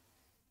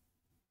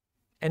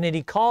 And then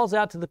he calls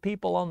out to the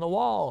people on the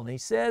wall and he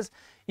says,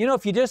 you know,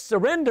 if you just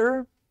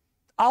surrender,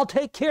 I'll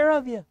take care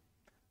of you.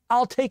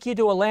 I'll take you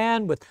to a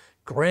land with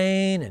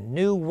grain and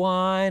new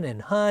wine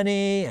and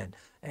honey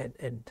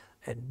and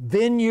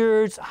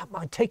vineyards. I'm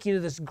going to take you to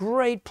this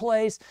great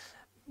place.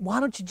 Why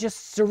don't you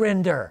just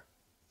surrender?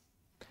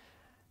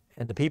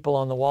 And the people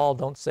on the wall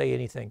don't say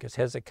anything, because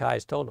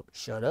Hezekiah's told them,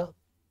 shut up.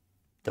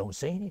 Don't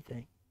say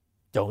anything.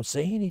 Don't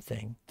say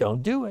anything.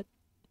 Don't do it.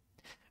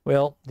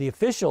 Well, the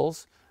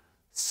officials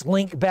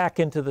slink back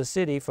into the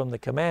city from the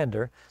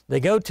commander. They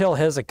go tell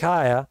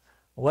Hezekiah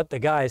what the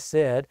guy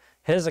said.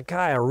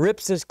 Hezekiah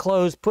rips his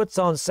clothes, puts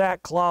on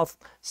sackcloth,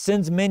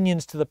 sends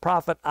minions to the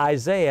prophet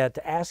Isaiah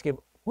to ask him,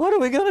 what are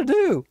we going to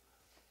do?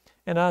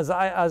 And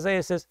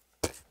Isaiah says,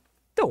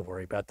 don't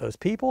worry about those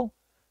people.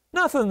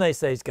 Nothing they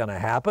say is going to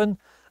happen.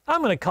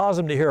 I'm going to cause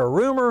them to hear a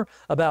rumor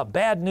about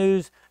bad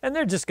news, and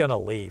they're just going to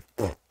leave.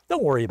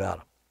 Don't worry about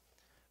them.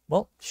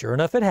 Well, sure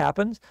enough, it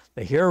happens.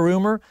 They hear a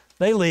rumor,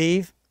 they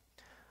leave.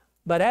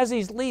 But as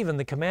he's leaving,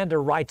 the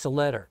commander writes a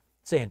letter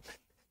saying,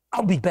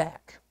 I'll be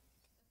back.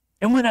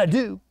 And when I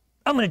do,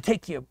 I'm going to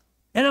take you,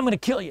 and I'm going to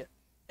kill you.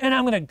 And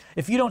I'm going to,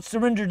 if you don't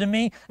surrender to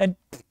me, and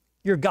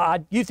your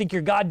God, you think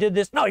your God did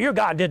this? No, your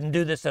God didn't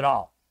do this at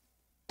all.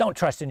 Don't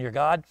trust in your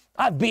God.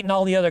 I've beaten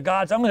all the other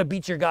gods. I'm going to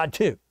beat your God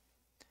too.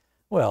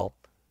 Well,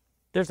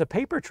 there's a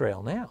paper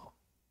trail now.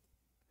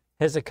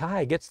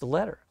 Hezekiah gets the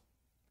letter.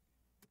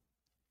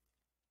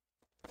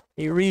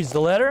 He reads the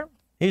letter.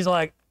 He's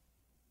like,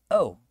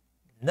 oh,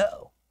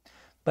 no.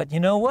 But you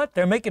know what?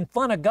 They're making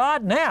fun of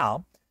God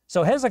now.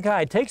 So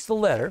Hezekiah takes the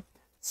letter,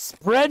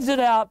 spreads it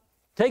out,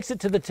 takes it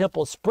to the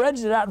temple,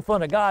 spreads it out in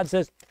front of God,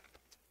 says,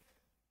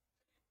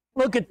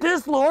 look at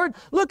this, Lord.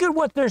 Look at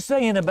what they're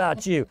saying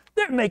about you.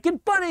 They're making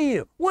fun of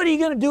you. What are you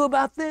going to do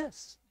about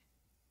this?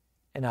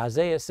 And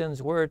Isaiah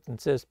sends word and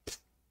says,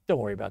 don't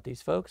worry about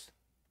these folks.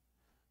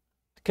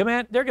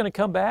 They're going to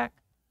come back.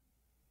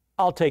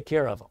 I'll take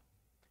care of them.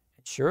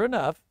 And sure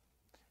enough,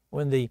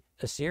 when the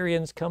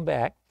Assyrians come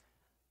back,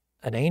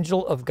 an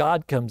angel of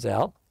God comes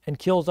out and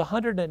kills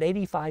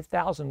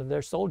 185,000 of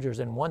their soldiers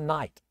in one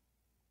night.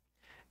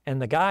 And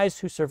the guys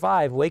who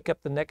survive wake up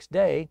the next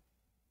day.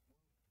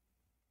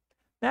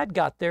 That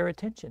got their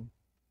attention.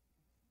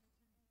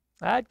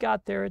 That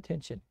got their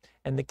attention.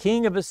 And the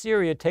king of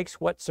Assyria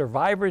takes what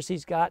survivors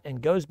he's got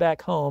and goes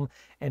back home,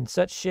 in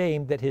such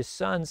shame that his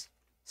sons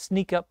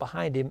sneak up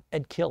behind him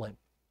and kill him.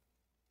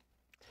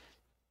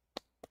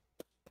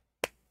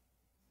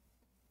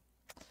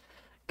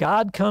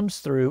 God comes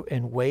through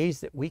in ways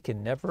that we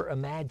can never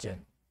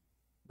imagine.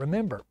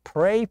 Remember,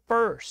 pray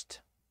first.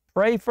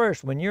 Pray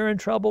first. When you're in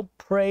trouble,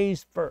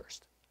 praise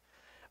first.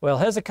 Well,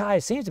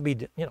 Hezekiah seems to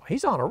be,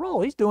 he's on a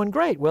roll. He's doing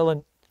great. Well,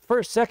 in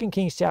 2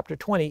 Kings chapter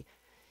 20,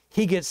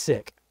 he gets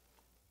sick.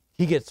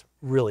 He gets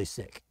really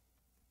sick.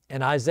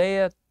 And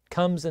Isaiah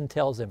comes and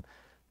tells him,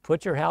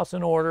 put your house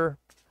in order,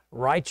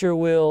 write your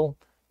will,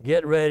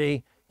 get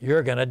ready,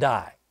 you're going to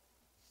die.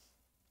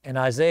 And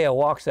Isaiah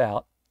walks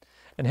out,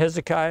 and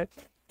Hezekiah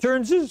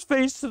turns his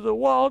face to the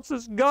wall and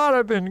says, God,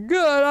 I've been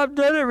good. I've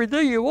done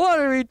everything you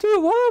wanted me to.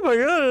 Why am I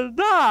going to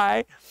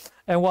die?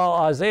 And while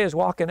Isaiah's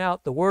walking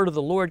out, the word of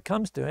the Lord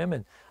comes to him,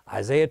 and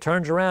Isaiah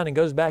turns around and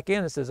goes back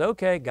in and says,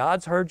 okay,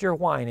 God's heard your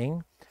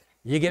whining.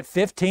 You get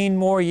 15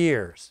 more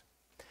years.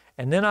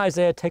 And then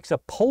Isaiah takes a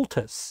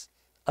poultice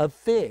of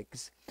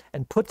figs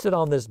and puts it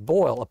on this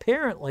boil.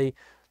 Apparently,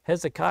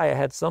 Hezekiah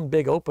had some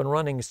big open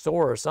running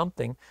sore or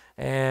something,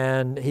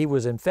 and he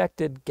was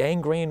infected,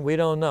 gangrene, we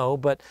don't know,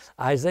 but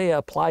Isaiah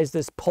applies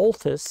this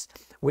poultice,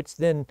 which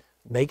then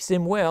makes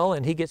him well,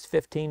 and he gets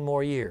 15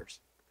 more years.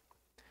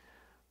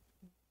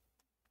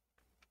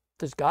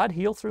 Does God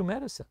heal through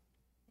medicine?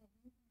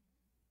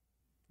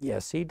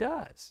 Yes, he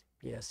does.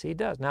 Yes, he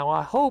does. Now,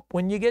 I hope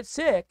when you get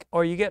sick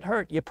or you get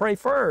hurt, you pray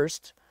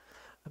first,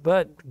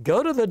 but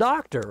go to the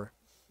doctor.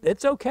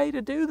 It's okay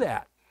to do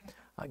that.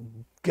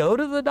 Go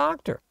to the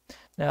doctor.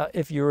 Now,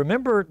 if you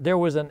remember, there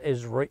was an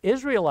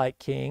Israelite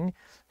king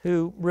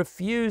who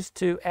refused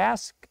to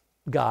ask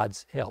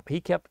God's help.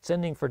 He kept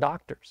sending for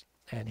doctors,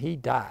 and he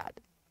died.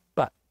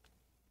 But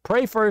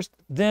pray first,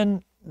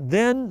 then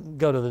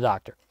go to the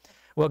doctor.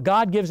 Well,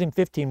 God gives him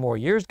 15 more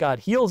years. God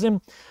heals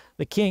him.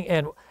 The king,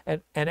 and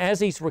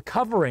as he's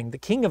recovering, the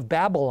king of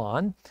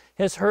Babylon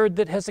has heard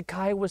that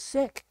Hezekiah was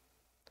sick.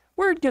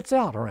 Word gets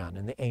out around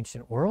in the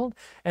ancient world,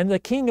 and the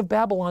king of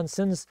Babylon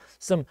sends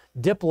some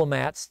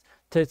diplomats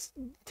to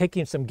take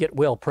him some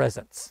get-well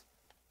presents.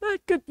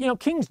 Good,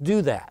 kings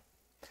do that.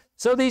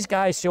 So these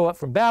guys show up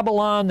from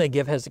Babylon. They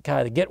give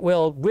Hezekiah the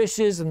get-well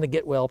wishes and the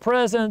get-well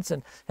presents,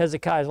 and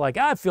Hezekiah's like,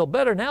 I feel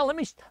better now.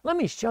 Let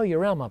me show you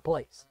around my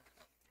place.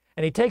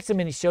 And he takes him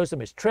and he shows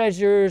him his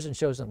treasures and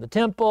shows him the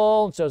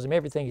temple and shows him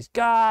everything he's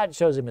got, and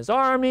shows him his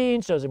army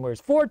and shows him where his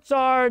forts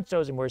are, and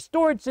shows him where his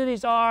storage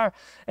cities are.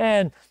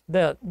 And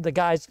the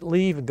guys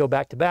leave and go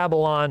back to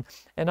Babylon.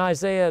 And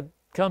Isaiah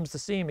comes to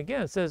see him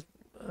again and says,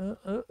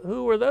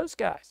 who were those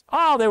guys?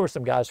 Oh, they were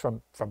some guys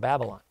from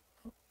Babylon.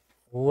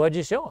 What'd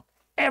you show them?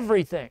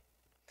 Everything.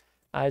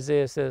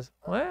 Isaiah says,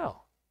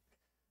 well,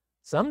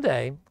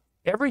 someday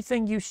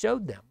everything you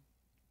showed them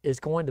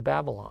is going to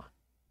Babylon.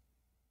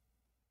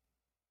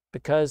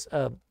 Because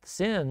of the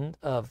sin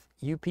of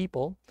you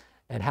people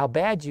and how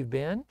bad you've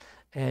been,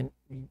 and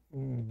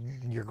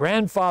your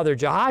grandfather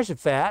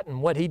Jehoshaphat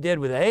and what he did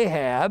with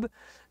Ahab,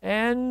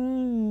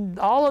 and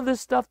all of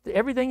this stuff,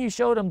 everything you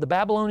showed them, the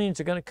Babylonians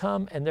are going to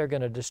come and they're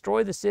going to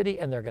destroy the city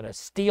and they're going to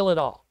steal it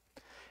all.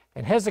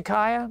 And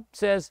Hezekiah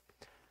says,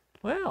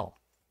 well,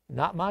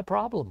 not my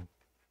problem.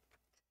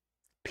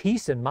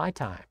 Peace in my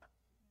time.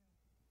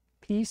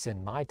 Peace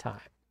in my time.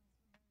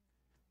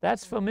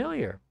 That's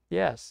familiar,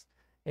 yes.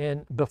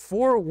 And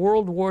before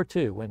World War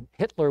II, when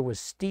Hitler was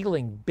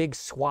stealing big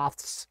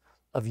swaths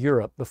of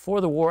Europe, before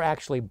the war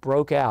actually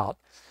broke out,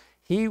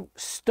 he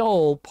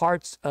stole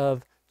parts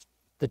of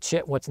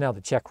what's now the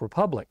Czech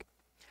Republic.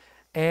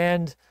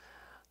 And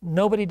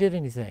nobody did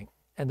anything.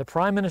 And the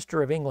Prime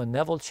Minister of England,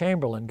 Neville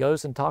Chamberlain,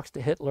 goes and talks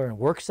to Hitler and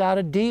works out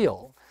a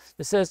deal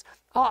that says,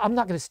 oh, I'm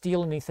not going to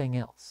steal anything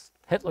else.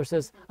 Hitler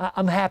says,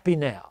 I'm happy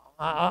now.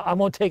 I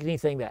won't take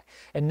anything back.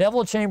 And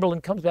Neville Chamberlain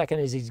comes back, and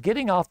as he's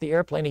getting off the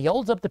airplane, he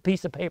holds up the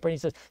piece of paper and he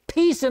says,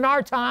 peace in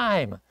our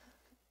time.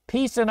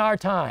 Peace in our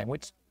time,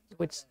 which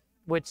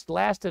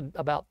lasted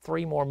about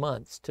 3 more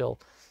months till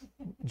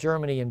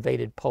Germany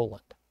invaded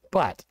Poland.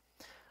 But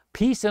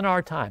peace in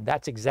our time,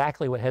 that's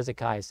exactly what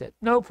Hezekiah said.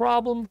 No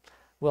problem,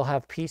 we'll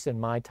have peace in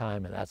my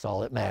time, and that's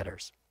all that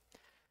matters.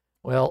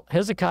 Well,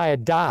 Hezekiah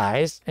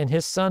dies, and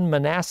his son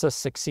Manasseh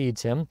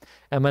succeeds him,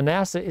 and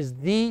Manasseh is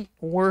the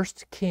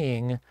worst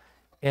king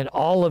in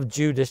all of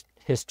Judah's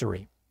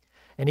history.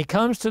 And he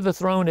comes to the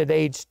throne at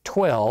age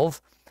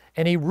 12,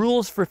 and he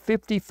rules for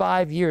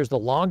 55 years, the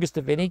longest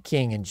of any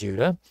king in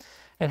Judah.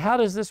 And how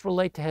does this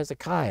relate to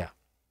Hezekiah?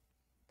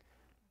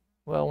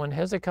 Well, when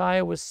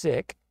Hezekiah was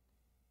sick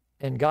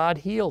and God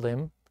healed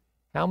him,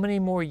 how many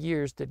more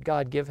years did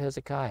God give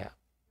Hezekiah?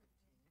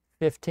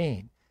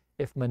 15.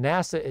 If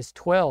Manasseh is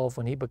 12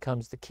 when he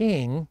becomes the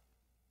king,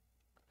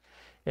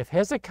 if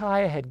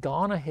Hezekiah had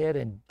gone ahead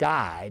and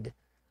died,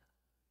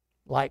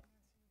 like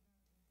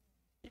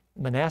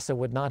Manasseh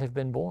would not have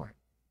been born.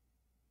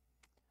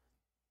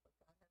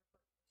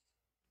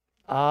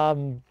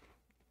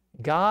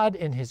 God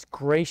in his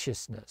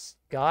graciousness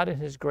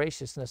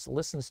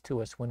listens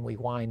to us when we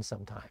whine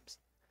sometimes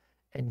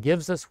and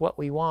gives us what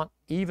we want,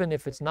 even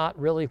if it's not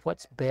really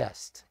what's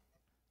best.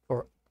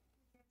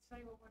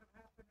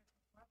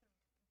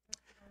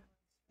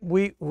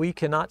 We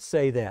cannot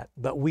say that,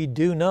 but we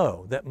do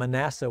know that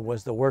Manasseh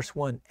was the worst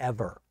one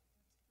ever.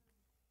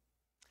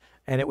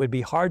 And it would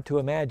be hard to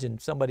imagine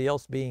somebody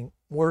else being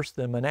worse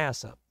than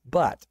Manasseh.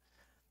 But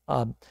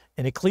in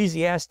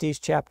Ecclesiastes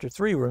chapter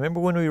 3,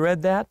 remember when we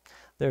read that?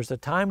 There's a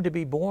time to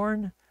be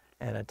born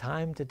and a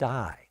time to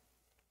die.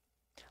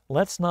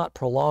 let's not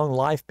prolong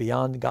life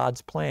beyond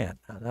God's plan.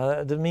 Now,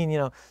 that doesn't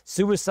mean,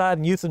 suicide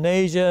and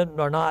euthanasia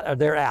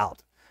they're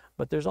out.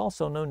 But there's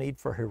also no need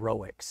for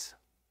heroics.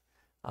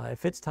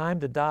 If it's time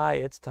to die,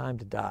 it's time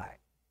to die.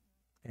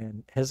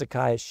 And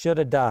Hezekiah should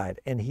have died,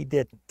 and he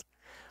didn't.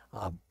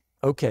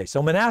 Okay,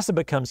 so Manasseh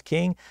becomes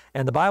king,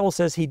 and the Bible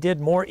says he did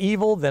more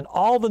evil than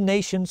all the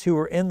nations who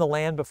were in the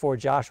land before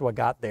Joshua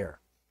got there.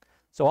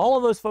 So all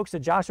of those folks that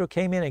Joshua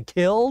came in and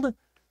killed,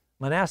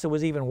 Manasseh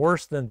was even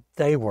worse than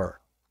they were.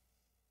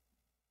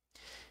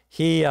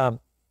 He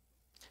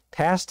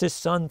passed his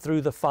son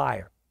through the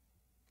fire.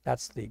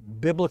 That's the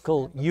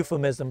biblical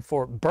euphemism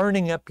for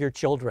burning up your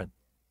children.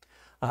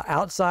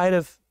 Outside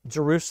of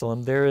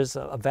Jerusalem, there is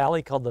a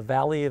valley called the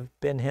Valley of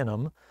Ben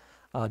Hinnom.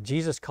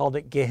 Jesus called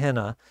it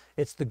Gehenna.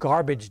 It's the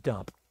garbage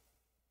dump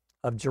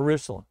of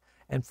Jerusalem.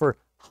 And for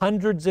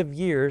hundreds of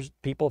years,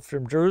 people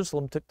from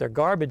Jerusalem took their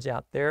garbage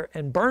out there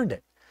and burned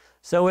it.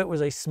 So it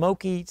was a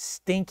smoky,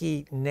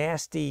 stinky,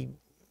 nasty,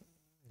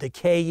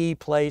 decayey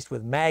place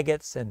with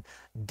maggots and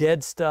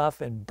dead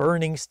stuff and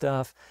burning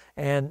stuff.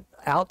 And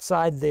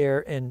outside there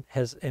in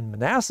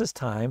Manasseh's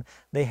time,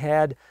 they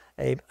had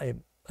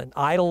an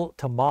idol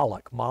to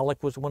Moloch.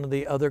 Moloch was one of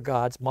the other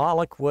gods.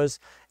 Moloch was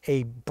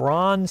a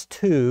bronze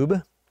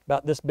tube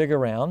about this big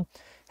around,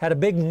 had a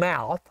big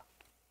mouth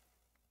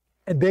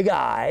and big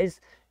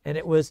eyes,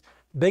 and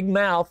big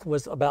mouth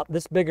was about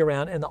this big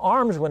around, and the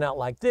arms went out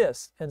like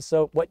this. And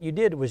so what you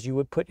did was you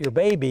would put your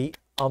baby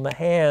on the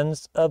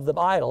hands of the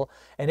idol,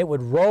 and it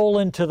would roll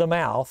into the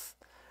mouth,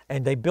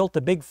 and they built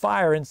a big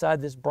fire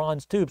inside this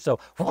bronze tube. So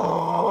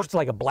it's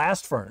like a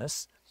blast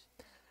furnace.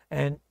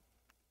 And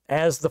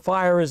as the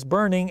fire is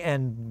burning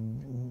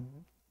and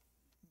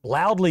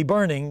loudly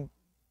burning,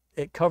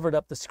 it covered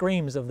up the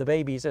screams of the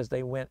babies as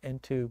they went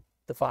into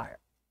the fire.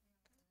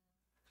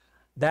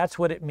 That's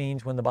what it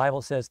means when the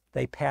Bible says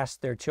they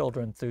passed their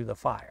children through the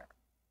fire.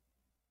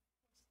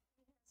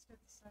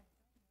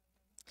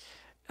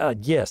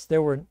 Yes,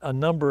 there were a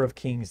number of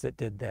kings that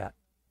did that,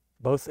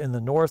 both in the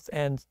north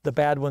and the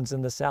bad ones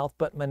in the south,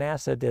 but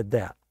Manasseh did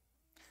that.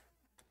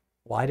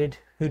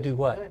 Who do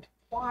what?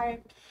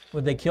 Why?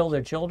 Would they kill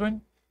their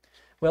children?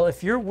 Well,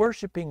 if you're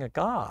worshiping a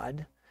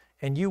God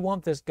and you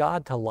want this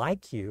God to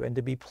like you and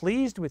to be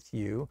pleased with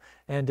you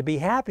and to be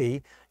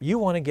happy, you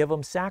want to give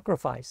them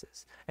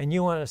sacrifices. And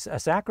a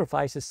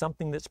sacrifice is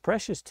something that's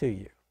precious to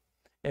you.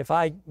 If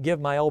I give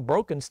my old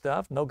broken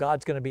stuff, no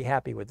God's going to be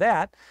happy with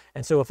that.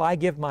 And so if I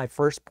give my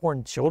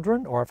firstborn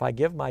children, or if I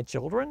give my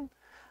children,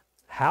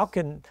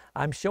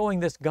 I'm showing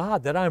this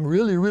God that I'm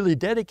really, really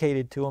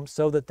dedicated to him,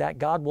 so that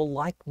God will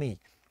like me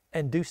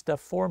and do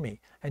stuff for me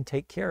and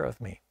take care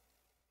of me.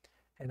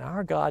 And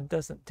our God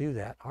doesn't do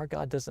that. Our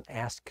God doesn't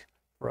ask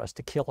for us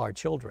to kill our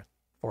children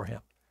for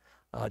him.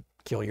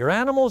 Kill your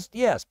animals,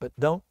 yes, but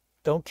don't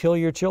kill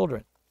your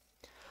children.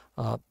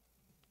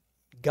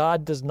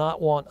 God does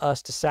not want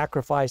us to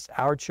sacrifice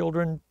our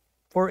children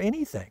for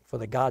anything, for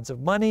the gods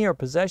of money or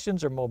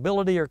possessions or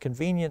mobility or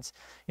convenience.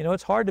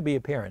 It's hard to be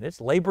a parent.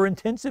 It's labor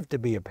intensive to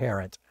be a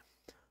parent.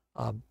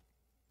 You had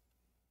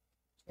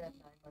 9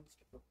 months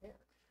to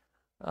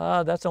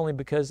prepare. That's only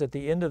because at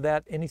the end of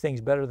that,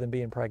 anything's better than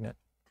being pregnant.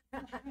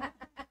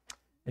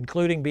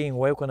 Including being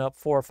woken up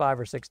 4 or 5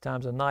 or 6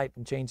 times a night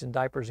and changing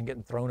diapers and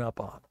getting thrown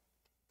up on.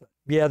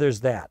 Yeah,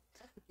 there's that.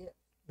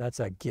 That's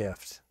a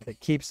gift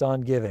that keeps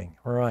on giving.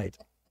 All right.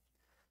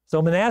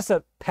 So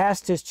Manasseh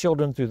passed his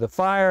children through the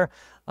fire.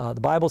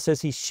 The Bible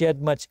says he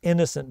shed much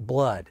innocent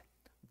blood.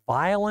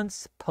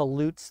 Violence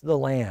pollutes the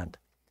land.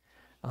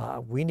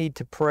 We need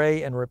to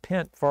pray and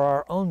repent for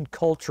our own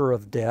culture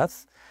of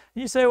death.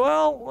 And you say,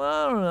 well,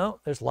 I don't know.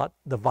 There's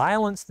the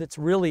violence that's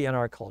really in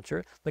our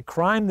culture, the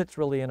crime that's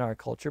really in our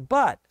culture.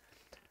 But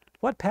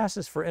what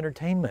passes for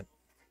entertainment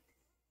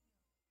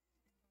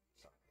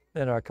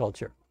in our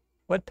culture?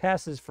 What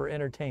passes for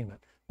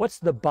entertainment? What's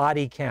the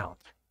body count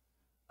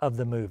of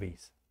the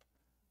movies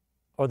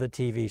or the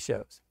TV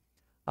shows?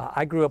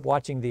 I grew up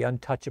watching The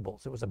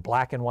Untouchables. It was a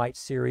black and white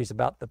series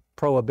about the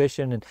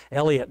Prohibition and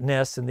Elliot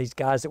Ness and these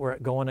guys that were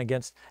going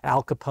against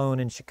Al Capone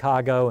in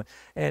Chicago.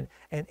 And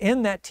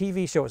in that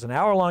TV show, it was an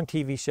hour-long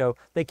TV show,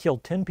 they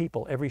killed 10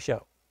 people every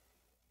show.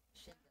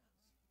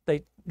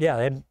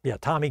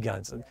 Tommy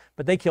guns.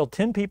 But they killed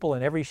 10 people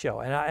in every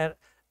show. And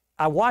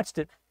I watched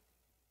it,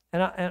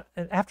 and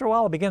after a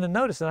while I began to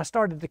notice, and I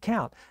started to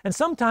count. And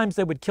sometimes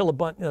they would kill a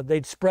bunch,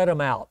 they'd spread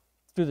them out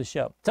through the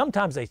show.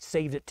 Sometimes they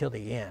saved it till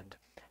the end.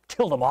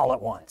 Killed them all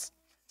at once.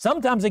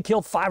 Sometimes they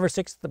killed 5 or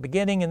 6 at the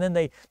beginning, and then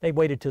they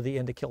waited till the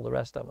end to kill the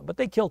rest of them. But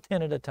they killed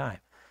 10 at a time.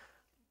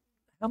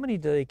 How many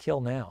do they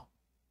kill now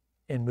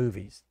in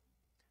movies?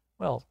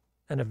 Well,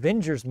 an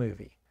Avengers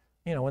movie,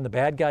 when the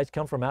bad guys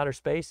come from outer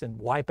space and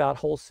wipe out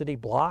whole city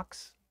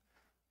blocks,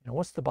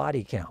 what's the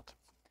body count?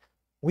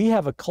 We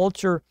have a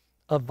culture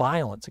of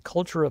violence, a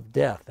culture of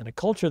death, and a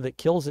culture that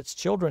kills its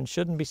children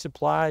shouldn't be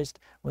surprised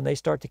when they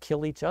start to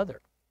kill each other.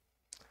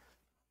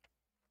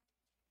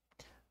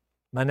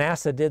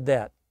 Manasseh did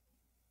that.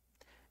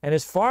 And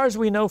as far as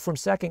we know from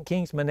 2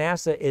 Kings,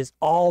 Manasseh is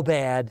all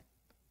bad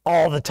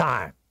all the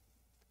time.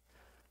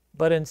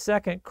 But in 2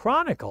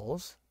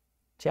 Chronicles,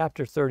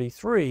 chapter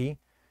 33,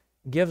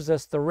 gives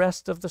us the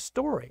rest of the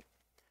story.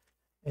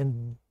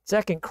 In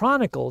 2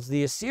 Chronicles,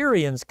 the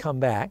Assyrians come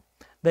back.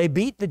 They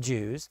beat the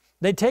Jews.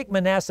 They take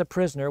Manasseh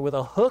prisoner with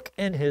a hook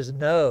in his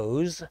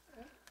nose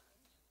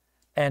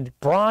and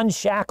bronze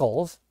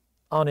shackles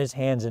on his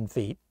hands and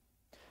feet.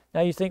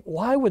 Now you think,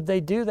 why would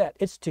they do that?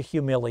 It's to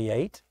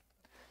humiliate.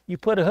 You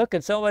put a hook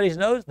in somebody's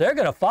nose, they're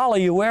going to follow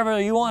you wherever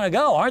you want to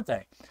go, aren't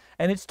they?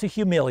 And it's to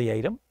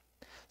humiliate him.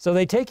 So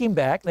they take him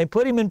back, they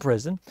put him in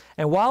prison,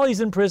 and while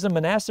he's in prison,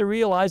 Manasseh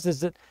realizes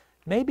that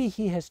maybe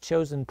he has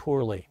chosen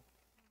poorly.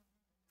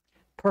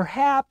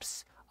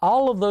 Perhaps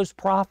all of those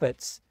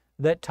prophets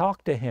that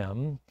talked to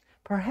him,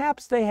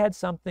 perhaps they had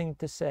something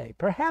to say.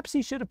 Perhaps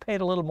he should have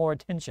paid a little more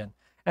attention.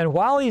 And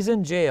while he's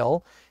in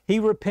jail, he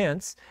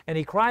repents and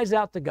he cries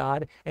out to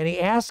God and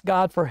he asks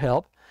God for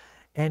help,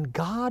 and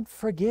God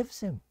forgives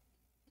him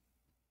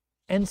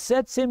and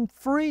sets him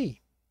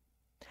free.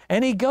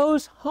 And he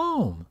goes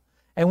home.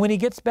 And when he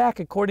gets back,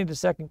 according to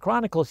 2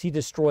 Chronicles, he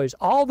destroys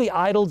all the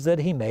idols that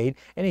he made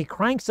and he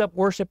cranks up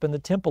worship in the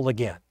temple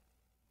again.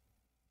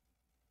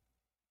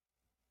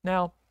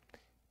 Now,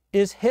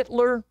 is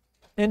Hitler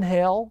in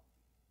hell?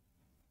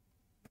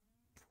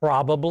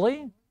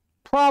 Probably.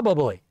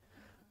 Probably.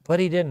 But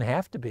he didn't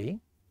have to be.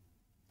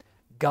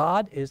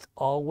 God is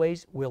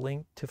always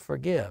willing to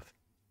forgive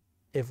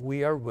if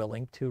we are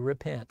willing to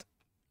repent.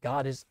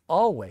 God is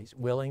always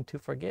willing to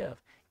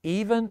forgive.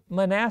 Even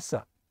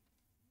Manasseh.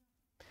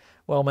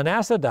 Well,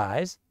 Manasseh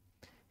dies.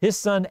 His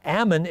son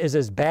Amon is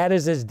as bad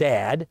as his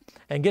dad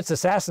and gets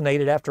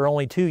assassinated after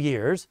only 2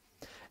 years.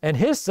 And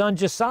his son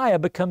Josiah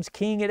becomes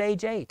king at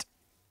age 8.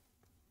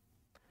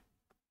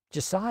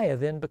 Josiah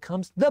then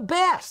becomes the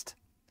best.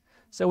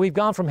 So we've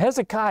gone from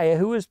Hezekiah,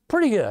 who was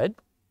pretty good,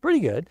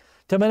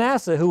 to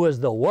Manasseh, who was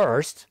the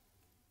worst,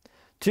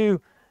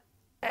 to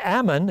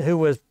Amon, who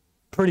was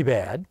pretty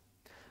bad,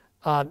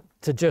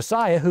 to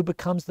Josiah, who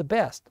becomes the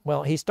best.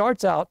 Well, he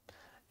starts out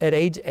at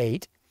age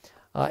 8.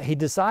 He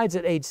decides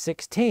at age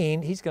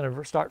 16 he's going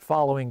to start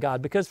following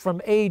God, because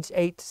from age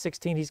 8 to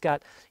 16 he's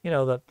got,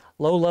 the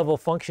low-level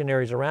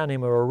functionaries around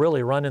him who are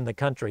really running the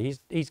country.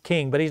 He's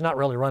king, but he's not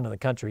really running the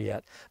country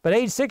yet. But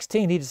age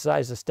 16 he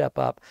decides to step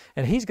up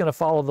and he's going to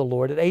follow the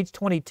Lord. At age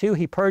 22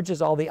 he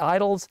purges all the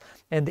idols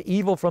and the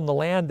evil from the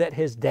land that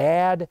his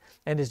dad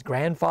and his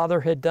grandfather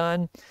had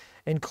done,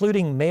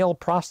 including male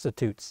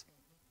prostitutes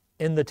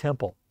in the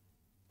temple.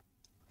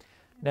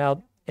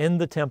 Now, in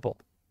the temple.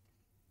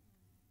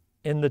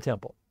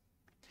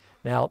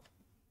 Now,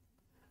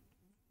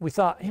 we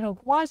thought,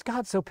 why is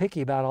God so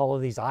picky about all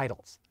of these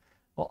idols?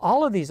 Well,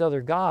 all of these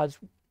other gods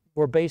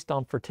were based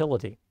on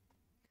fertility.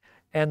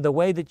 And the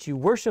way that you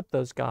worship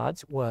those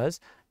gods was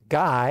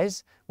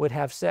guys would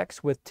have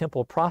sex with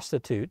temple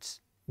prostitutes,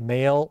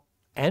 male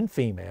and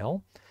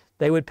female.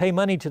 They would pay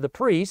money to the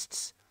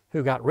priests,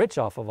 who got rich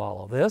off of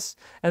all of this.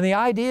 And the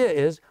idea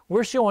is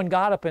we're showing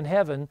God up in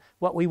heaven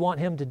what we want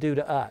him to do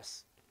to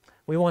us.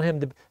 We want him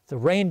to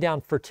rain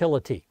down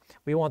fertility.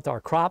 We want our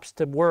crops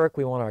to work.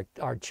 We want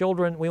our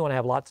children. We want to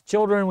have lots of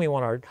children. We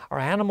want our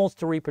animals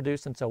to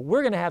reproduce. And so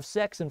we're going to have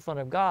sex in front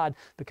of God,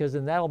 because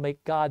then that'll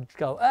make God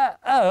go,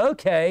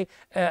 okay,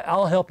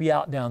 I'll help you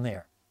out down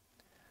there.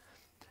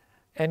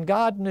 And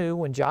God knew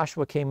when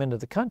Joshua came into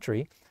the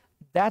country,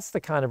 that's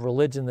the kind of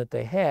religion that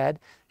they had.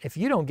 If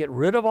you don't get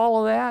rid of all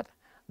of that,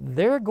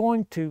 they're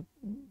going to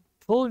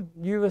pull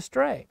you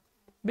astray.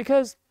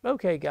 Because,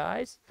 okay,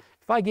 guys,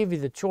 if I give you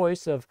the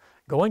choice of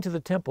going to the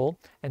temple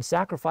and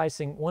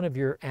sacrificing one of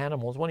your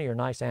animals, one of your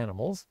nice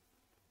animals,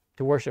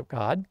 to worship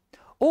God,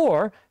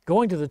 or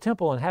going to the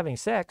temple and having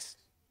sex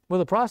with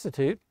a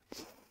prostitute,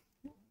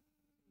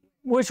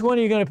 which one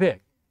are you going to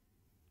pick?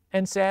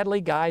 And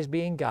sadly, guys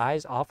being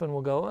guys often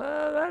will go,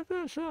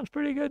 that sounds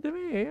pretty good to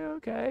me.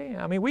 Okay.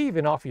 I mean, we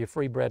even offer you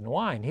free bread and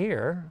wine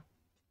here.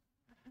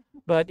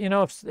 But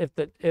if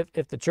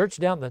the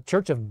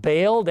church of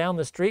Baal down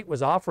the street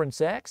was offering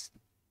sex,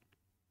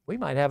 we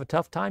might have a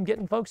tough time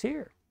getting folks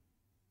here.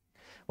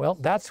 Well,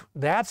 that's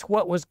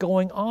what was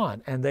going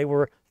on, and they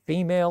were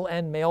female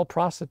and male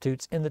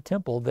prostitutes in the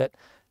temple that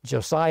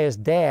Josiah's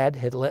dad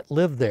had let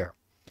live there.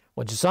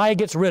 Well, Josiah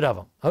gets rid of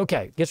them.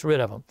 Okay, gets rid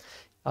of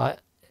them.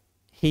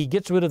 He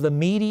gets rid of the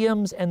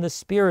mediums and the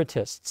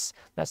spiritists.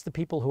 That's the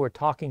people who are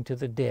talking to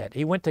the dead.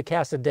 He went to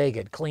Casa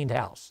David, cleaned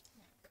house.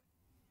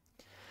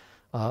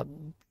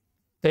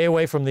 Stay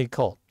away from the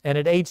occult. And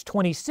at age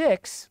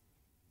 26,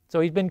 so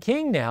he's been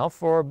king now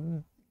for,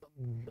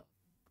 I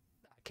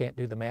can't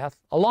do the math,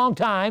 a long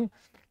time,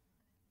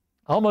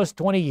 almost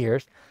 20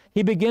 years,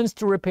 he begins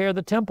to repair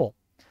the temple.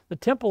 The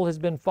temple has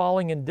been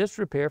falling in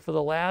disrepair for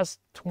the last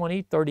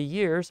 20, 30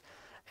 years.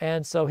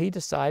 And so he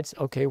decides,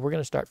 okay, we're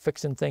going to start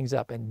fixing things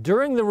up. And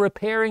during the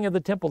repairing of the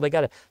temple, they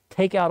got to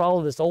take out all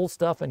of this old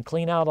stuff and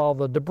clean out all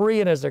the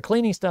debris. And as they're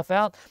cleaning stuff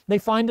out, they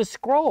find a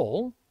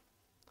scroll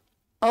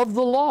of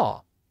the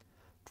law,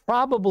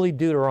 probably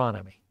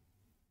Deuteronomy.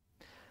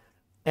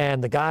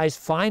 And the guys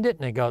find it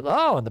and they go,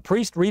 oh, and the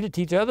priests read it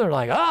to each other and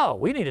like, oh,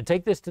 we need to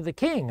take this to the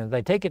king. And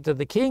they take it to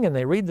the king and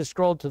they read the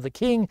scroll to the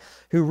king,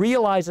 who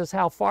realizes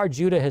how far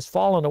Judah has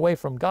fallen away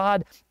from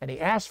God, and he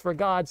asks for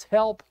God's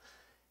help.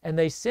 And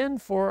they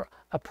send for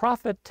a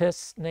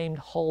prophetess named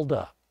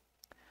Huldah.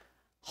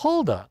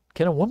 Huldah,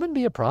 can a woman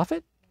be a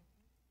prophet?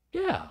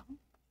 Yeah,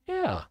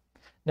 yeah.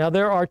 Now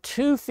there are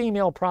 2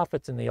 female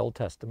prophets in the Old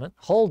Testament.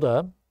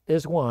 Huldah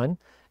is one.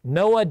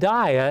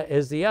 Noadiah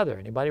is the other.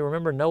 Anybody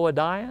remember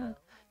Noadiah?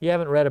 You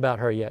haven't read about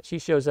her yet. She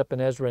shows up in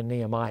Ezra and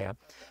Nehemiah.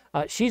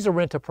 She's a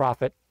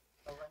rent-a-prophet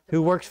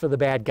who works for the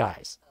bad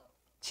guys.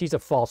 She's a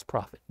false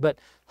prophet. But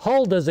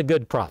Huldah's a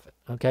good prophet,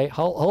 okay?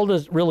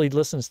 Huldah really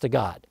listens to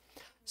God.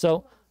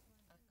 So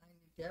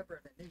Deborah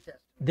in the New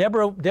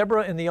Testament.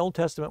 Deborah in the Old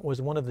Testament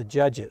was one of the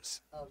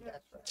judges. Oh,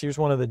 that's right. She was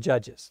one of the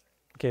judges,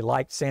 okay,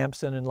 like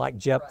Samson and like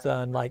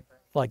Jephthah and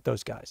like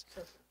those guys.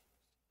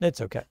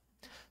 It's okay.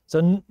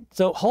 So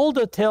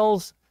Huldah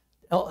tells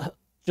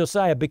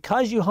Josiah,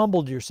 because you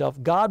humbled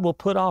yourself, God will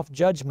put off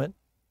judgment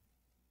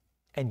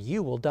and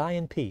you will die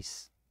in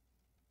peace.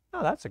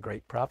 Oh, that's a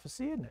great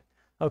prophecy, isn't it?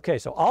 Okay,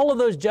 so all of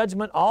those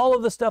judgment, all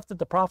of the stuff that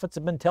the prophets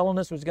have been telling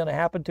us was going to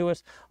happen to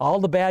us, all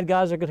the bad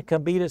guys are going to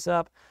come beat us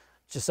up.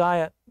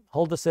 Josiah,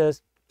 Huldah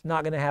says, it's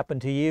not going to happen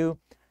to you.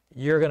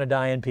 You're going to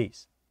die in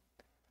peace.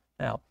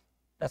 Now,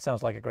 that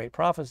sounds like a great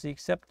prophecy,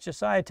 except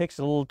Josiah takes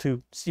it a little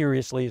too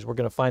seriously, as we're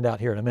going to find out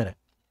here in a minute.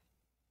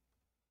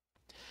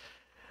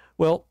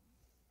 Well,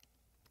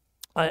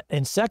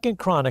 in 2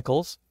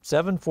 Chronicles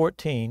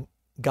 7:14,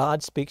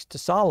 God speaks to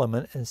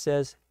Solomon and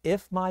says,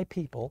 if my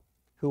people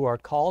who are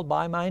called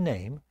by my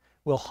name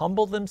will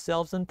humble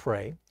themselves and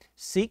pray,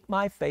 seek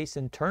my face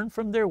and turn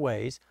from their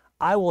ways,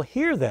 I will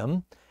hear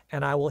them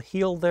and I will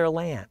heal their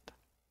land.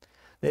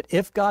 That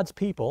if God's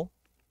people,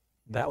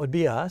 that would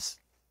be us,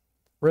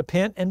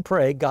 repent and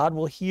pray, God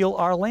will heal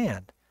our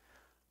land.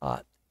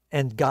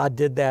 And God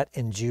did that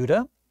in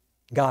Judah.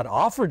 God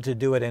offered to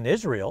do it in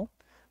Israel.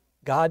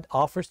 God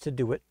offers to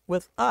do it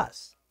with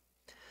us.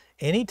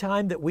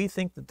 Anytime that we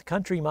think that the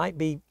country might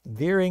be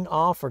veering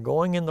off or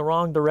going in the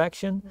wrong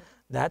direction,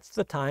 that's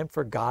the time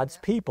for God's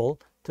people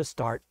to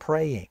start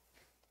praying.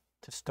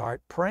 To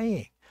start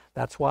praying.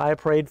 That's why I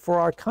prayed for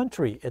our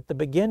country at the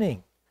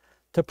beginning,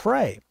 to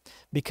pray.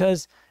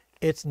 Because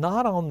it's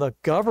not on the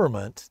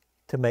government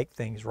to make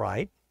things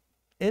right.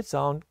 It's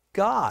on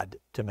God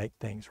to make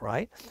things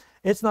right.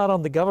 It's not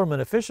on the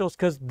government officials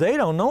because they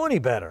don't know any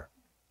better.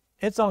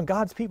 It's on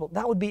God's people.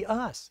 That would be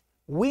us.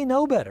 We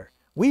know better.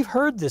 We've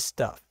heard this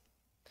stuff.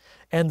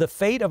 And the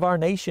fate of our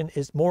nation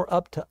is more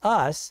up to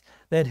us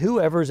than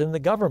whoever's in the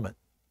government.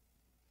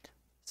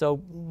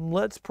 So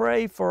let's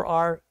pray for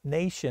our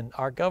nation,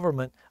 our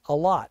government, a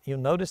lot.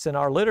 You'll notice in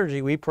our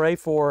liturgy, we pray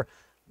for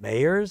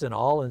mayors and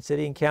all in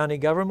city and county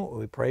government.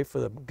 We pray for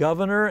the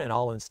governor and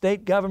all in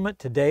state government.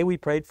 Today we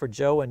prayed for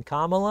Joe and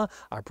Kamala,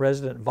 our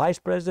president and vice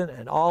president,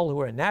 and all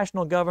who are in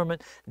national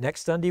government.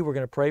 Next Sunday we're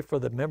going to pray for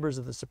the members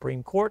of the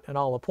Supreme Court and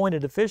all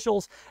appointed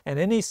officials. And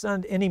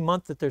any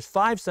month that there's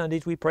 5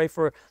 Sundays, we pray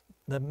for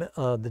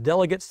the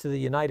delegates to the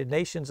United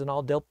Nations and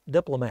all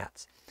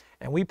diplomats.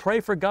 And we pray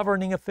for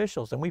governing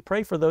officials, and we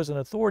pray for those in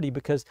authority,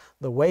 because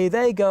the way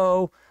they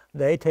go,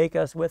 they take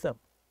us with them.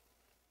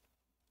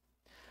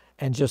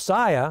 And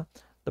Josiah,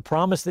 the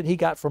promise that he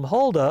got from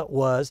Huldah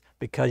was,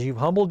 because you've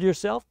humbled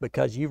yourself,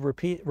 because you've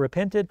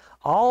repented,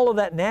 all of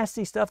that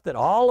nasty stuff that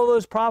all of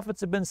those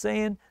prophets have been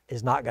saying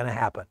is not going to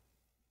happen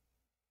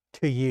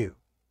to you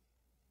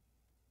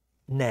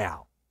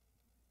now.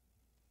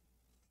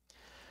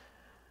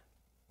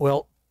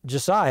 Well,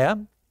 Josiah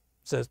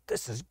says,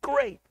 this is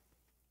great.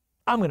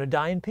 I'm going to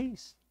die in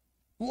peace.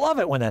 Love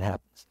it when that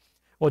happens.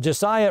 Well,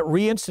 Josiah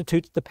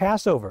reinstitutes the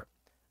Passover.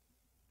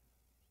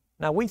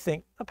 Now we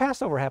think the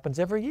Passover happens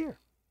every year.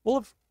 Well,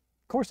 of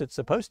course it's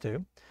supposed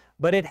to,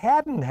 but it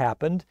hadn't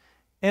happened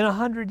in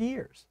 100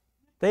 years.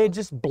 They had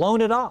just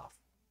blown it off.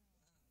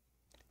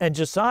 And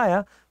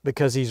Josiah,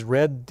 because he's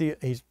read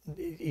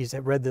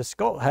this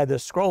scroll, had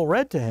this scroll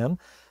read to him,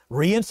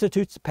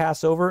 reinstitutes the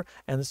Passover,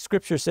 and the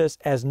scripture says,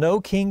 as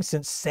no king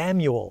since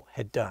Samuel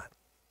had done.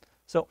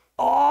 So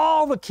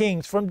all the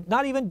kings from,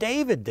 not even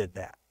David did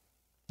that.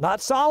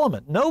 Not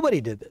Solomon. Nobody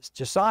did this.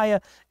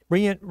 Josiah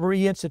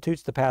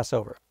reinstitutes the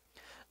Passover.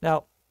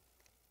 Now,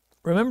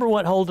 remember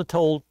what Huldah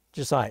told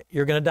Josiah,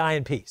 you're going to die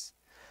in peace.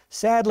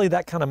 Sadly,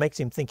 that kind of makes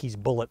him think he's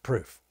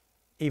bulletproof,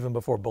 even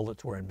before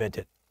bullets were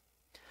invented.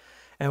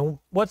 And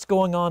what's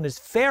going on is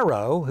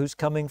Pharaoh, who's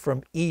coming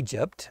from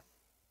Egypt,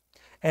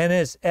 and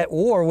is at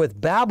war with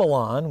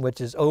Babylon,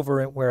 which is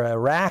over where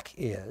Iraq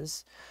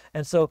is.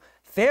 And so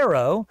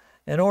Pharaoh,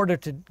 in order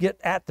to get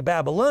at the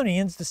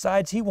Babylonians,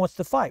 decides he wants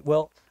to fight.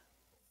 Well,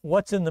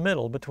 what's in the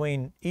middle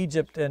between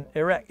Egypt and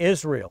Iraq?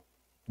 Israel.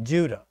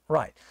 Judah,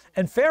 right.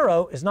 And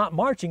Pharaoh is not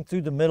marching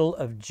through the middle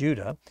of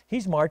Judah.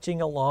 He's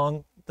marching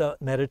along the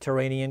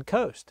Mediterranean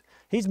coast.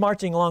 He's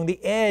marching along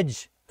the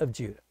edge of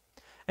Judah.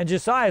 And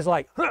Josiah's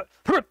like,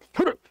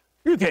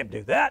 you can't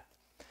do that.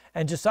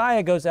 And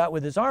Josiah goes out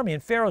with his army,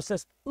 and Pharaoh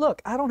says, look,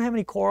 I don't have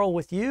any quarrel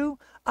with you.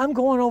 I'm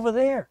going over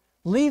there.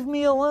 Leave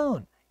me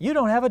alone. You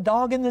don't have a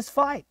dog in this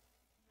fight.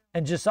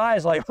 And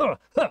Josiah's like,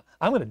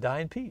 I'm going to die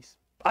in peace.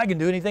 I can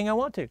do anything I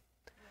want to.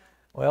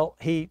 Well,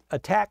 he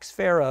attacks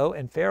Pharaoh,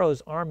 and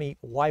Pharaoh's army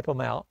wipe him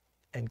out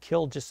and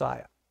kill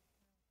Josiah.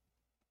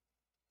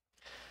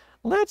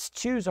 Let's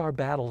choose our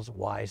battles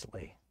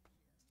wisely.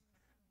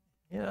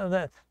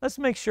 Let's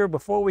make sure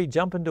before we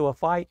jump into a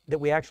fight that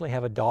we actually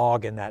have a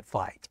dog in that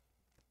fight.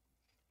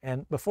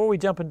 And before we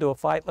jump into a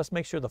fight, let's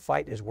make sure the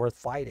fight is worth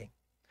fighting.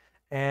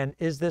 And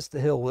is this the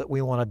hill that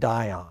we want to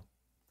die on?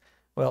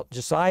 Well,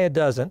 Josiah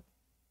doesn't.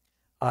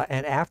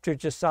 And after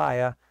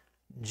Josiah,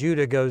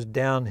 Judah goes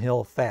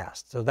downhill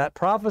fast. So that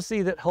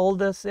prophecy that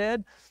Huldah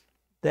said,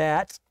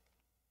 that's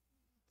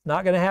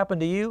not going to happen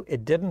to you,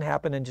 it didn't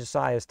happen in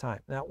Josiah's time.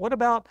 Now, what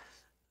about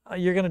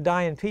you're going to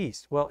die in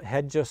peace? Well,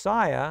 had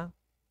Josiah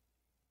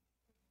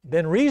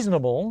been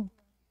reasonable,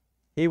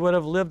 he would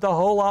have lived a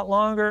whole lot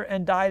longer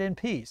and died in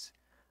peace.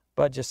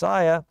 But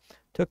Josiah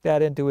took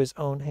that into his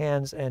own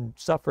hands and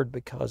suffered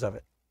because of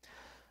it.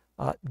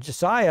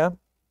 Josiah,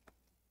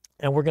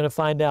 and we're going to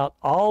find out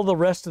all the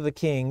rest of the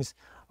kings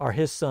are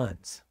his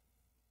sons.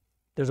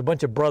 There's a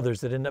bunch of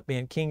brothers that end up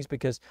being kings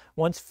because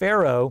once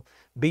Pharaoh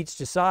beats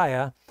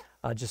Josiah,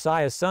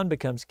 Josiah's son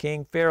becomes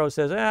king. Pharaoh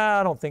says,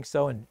 I don't think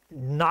so, and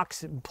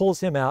pulls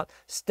him out,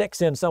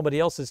 sticks in somebody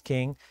else's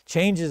king,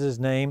 changes his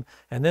name,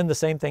 and then the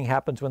same thing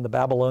happens when the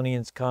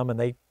Babylonians come and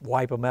they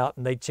wipe them out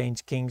and they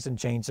change kings and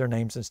change their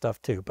names and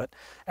stuff too. But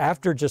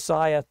after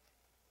Josiah,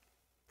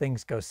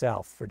 things go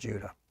south for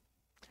Judah,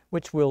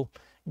 which we'll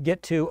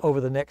get to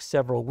over the next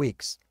several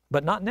weeks,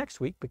 but not next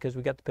week because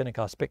we got the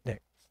Pentecost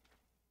picnic.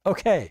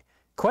 Okay,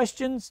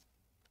 questions,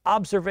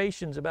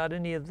 observations about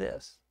any of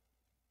this?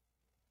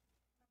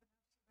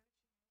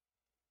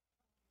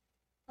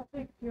 I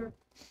think you're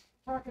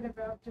talking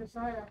about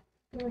Josiah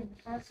doing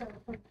the Passover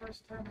for the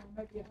first time in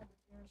maybe 100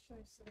 years.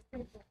 Shows that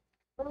people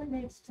really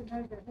needs to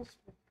know their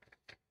history.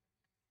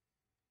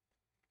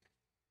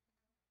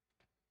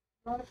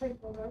 A lot of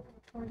people that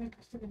weren't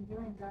interested in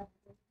doing that,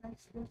 but it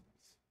makes a difference.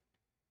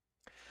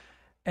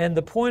 And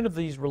the point of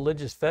these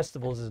religious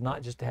festivals is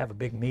not just to have a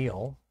big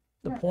meal.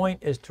 The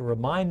point is to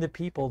remind the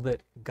people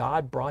that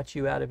God brought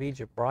you out of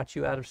Egypt, brought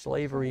you out of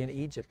slavery in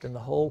Egypt, and the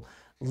whole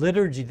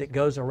liturgy that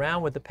goes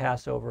around with the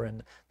Passover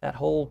and that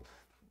whole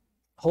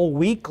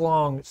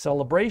week-long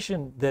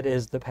celebration that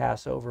is the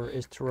Passover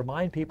is to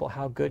remind people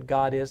how good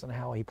God is and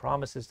how he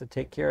promises to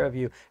take care of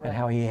you and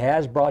how he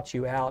has brought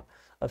you out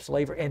of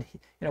slavery.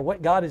 And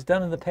what God has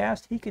done in the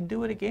past, he can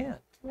do it again.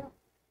 Yeah.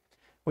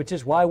 Which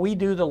is why we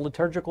do the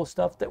liturgical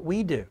stuff that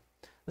we do.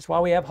 That's why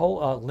we have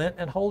Lent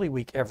and Holy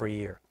Week every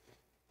year.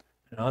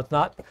 It's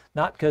not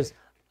because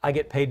I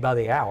get paid by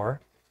the hour.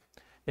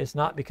 It's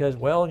not because,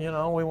 we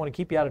want to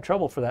keep you out of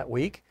trouble for that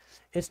week.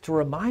 It's to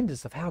remind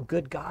us of how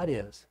good God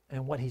is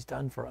and what he's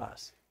done for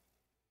us.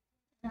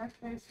 In that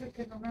case, we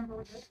can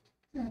remember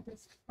that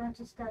this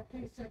Francis Scott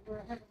Key said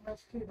we're heaven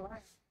rescued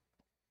life,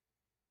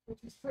 which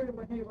is true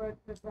when he wrote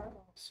the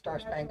Star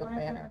Spangled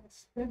Banner.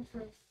 It's been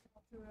true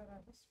throughout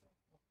our history.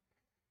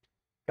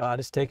 God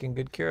has taken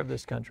good care of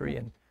this country,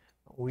 and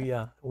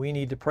we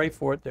need to pray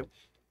for it that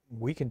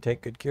we can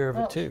take good care of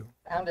it too.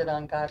 Founded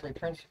on godly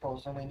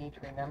principles, and we need to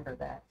remember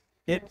that.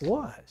 It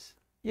was.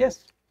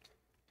 Yes.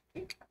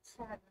 It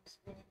saddens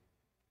me.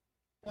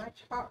 I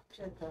talked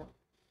to the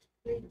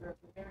leader of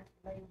the American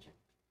Legion.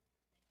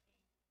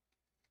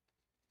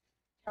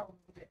 Told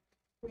me that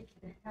we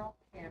can help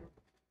him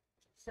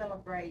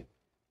celebrate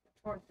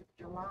the 4th of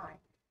July.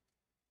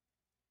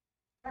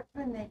 But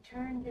when they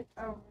turned it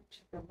over to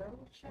the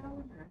little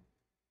children,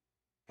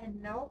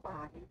 and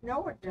nobody,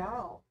 no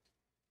adult,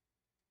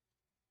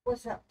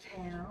 was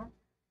uptown.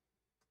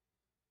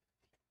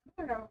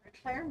 I went over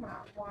to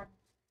Claremont one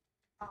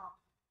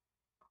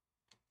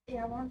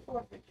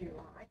 4th of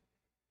July,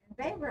 and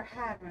they were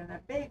having a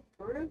big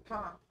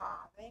brouhaha.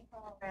 They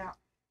called out,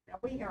 now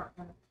we aren't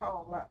going to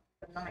call up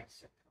the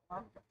Knights of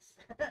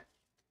Columbus.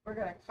 We're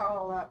going to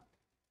call up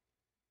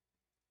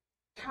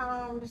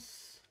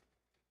Tom's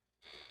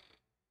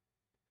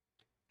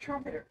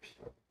trumpeters,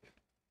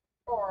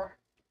 but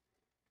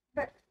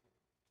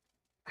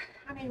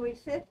we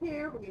sit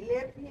here, we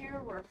live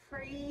here, we're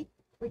free,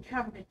 we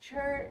come to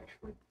church,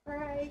 we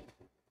pray,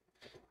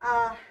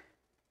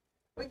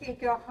 we can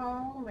go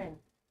home and,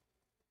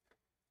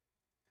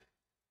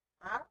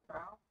 I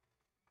don't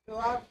know,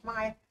 love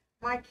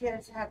my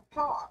kids have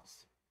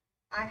paws.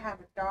 I have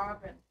a dog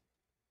and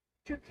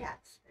 2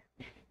 cats,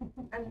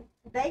 and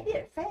they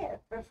get fed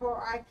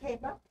before I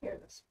came up here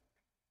this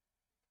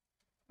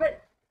morning.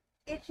 But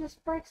it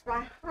just breaks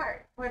my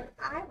heart. When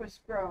I was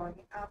growing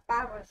up,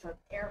 I was an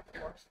Air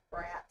Force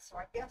brat, so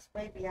I guess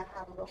maybe I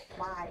had a little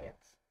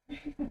bias.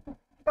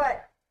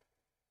 But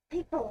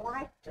people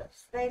liked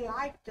us. They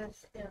liked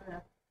us in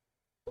a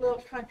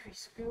little country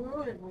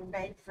school, and we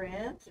made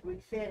friends, and we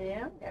fit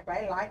in.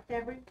 Everybody liked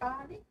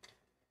everybody.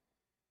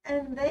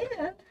 And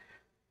then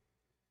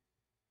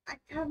I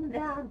come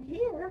down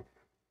here,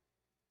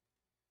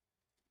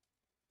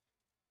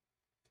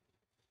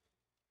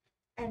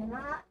 and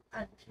not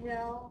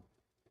until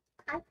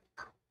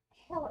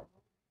Helen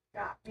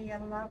got me a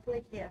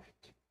lovely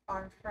gift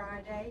on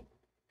Friday.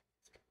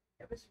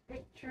 It was a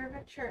picture of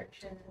a church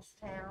in this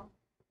town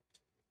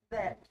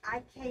that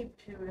I came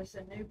to as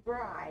a new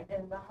bride,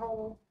 and the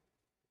whole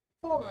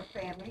Fuller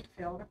family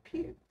filled a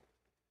pew.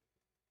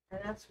 And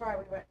that's why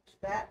we went to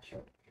that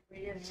church.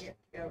 We didn't get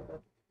to go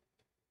to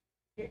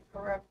get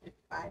corrupted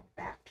by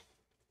Baptist.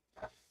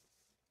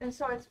 And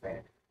so it's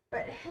better.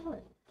 But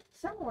Helen,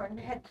 someone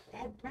had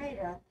made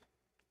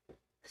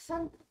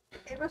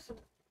it was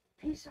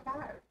a piece of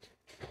art.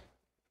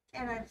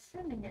 And I'm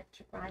sending it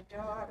to my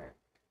daughter.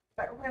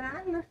 But when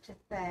I looked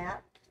at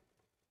that,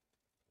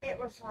 it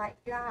was like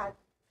God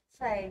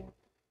saying,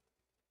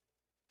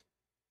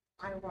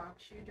 I want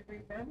you to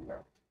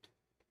remember.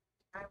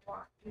 I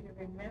want you to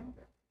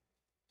remember.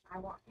 I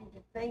want you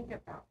to think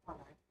about what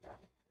I've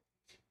done.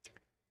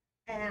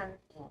 And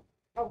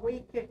a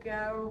week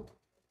ago,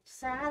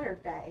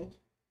 Saturday,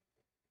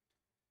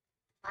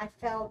 I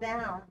fell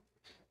down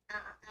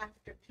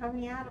after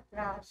coming out of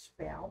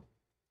gospel.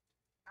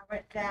 I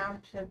went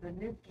down to the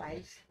new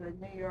place, the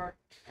New York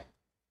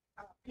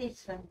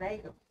Pizza and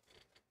Bagel.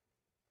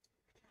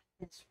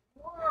 It's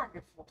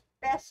wonderful,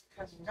 best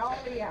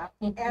cannoli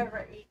I've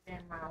ever eaten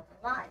in my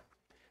life.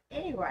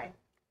 Anyway,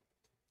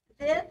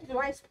 then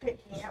Joyce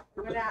picked me up,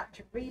 went out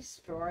to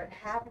Restore at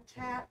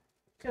Habitat,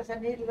 because I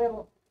need a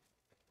little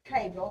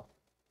table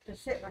to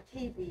sit my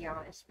TV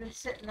on. It's been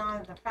sitting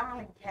on the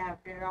filing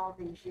cabinet all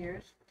these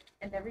years,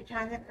 and every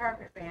time the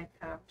carpet man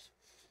comes,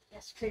 he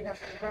has to clean up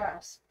the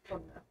rust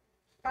from the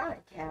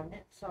filing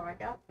cabinet. So I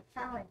got the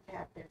filing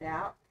cabinet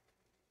out,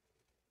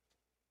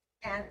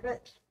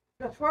 but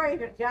before I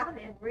even got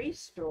in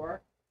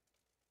Restore,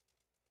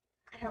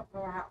 I don't go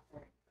out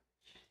very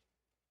much.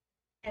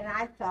 And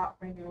I thought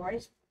when you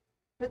always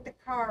put the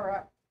car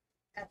up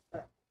at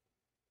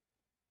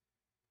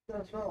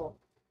those little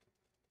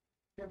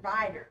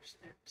dividers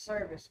that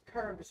service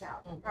curbs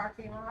out in the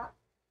parking lot,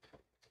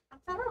 I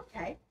thought,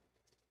 okay.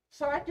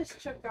 So I just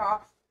took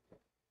off,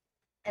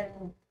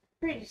 and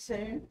pretty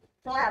soon,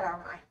 flat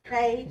on my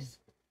face,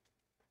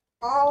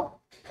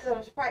 all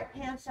those white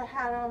pants I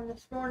had on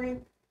this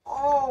morning,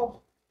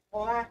 all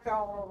black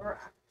all over.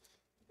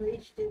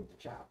 Bleach did the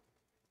job.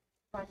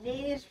 My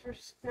knees were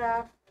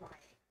scuffed, my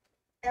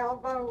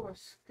elbow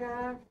was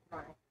scuffed,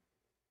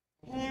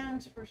 my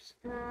hands were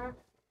scuffed,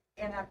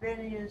 and I've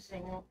been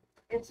using,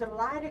 it's a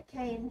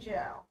lidocaine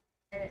gel,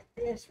 and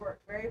it has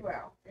worked very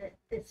well.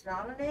 It's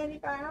not an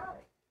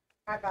antibiotic.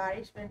 My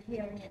body's been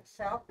healing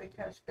itself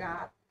because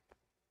God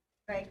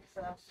makes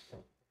us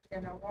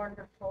in a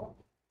wonderful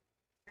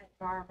and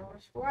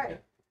marvelous way.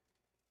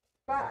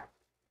 But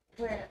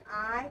when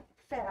I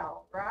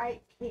fell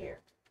right here,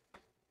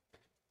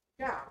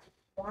 God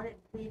wanted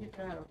me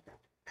to know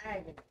the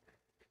agony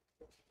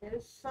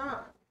his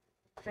son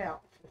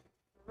felt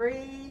for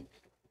 3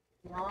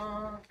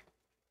 long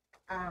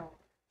hours.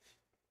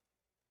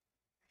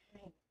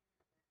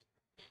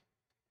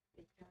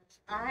 Because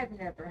I've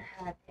never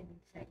had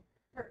anything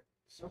hurt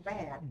so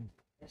bad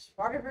as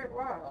whatever it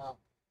was.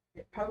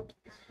 It poked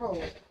a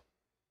hole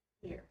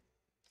here.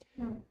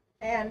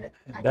 And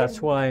that's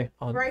why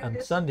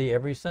on Sunday,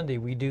 every Sunday,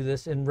 we do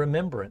this in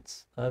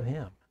remembrance of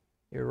him.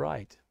 You're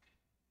right.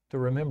 To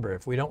remember.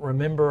 If we don't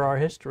remember our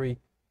history,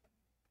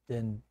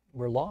 then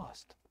we're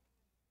lost.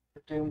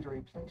 We're doomed to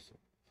replace it.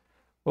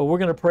 Well, we're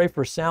going to pray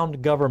for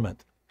sound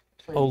government.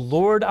 Please. O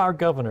Lord, our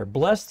governor,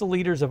 bless the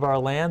leaders of our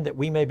land that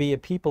we may be a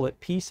people at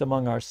peace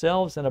among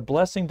ourselves and a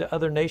blessing to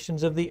other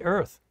nations of the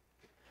earth.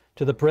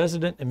 To the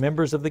president and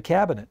members of the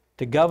cabinet,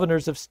 to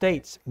governors of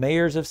states,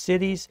 mayors of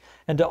cities,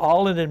 and to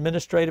all in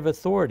administrative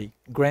authority,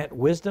 grant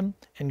wisdom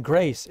and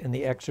grace in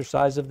the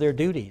exercise of their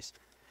duties.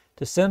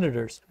 To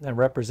senators and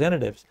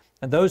representatives,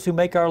 and those who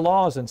make our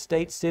laws in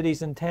states,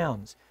 cities, and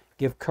towns,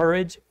 give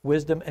courage,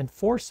 wisdom, and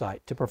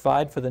foresight to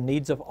provide for the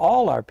needs of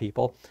all our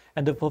people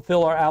and to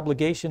fulfill our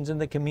obligations in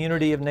the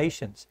community of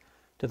nations.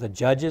 To the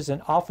judges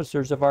and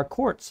officers of our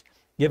courts,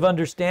 give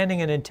understanding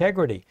and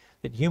integrity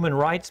that human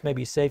rights may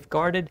be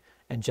safeguarded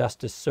and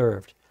justice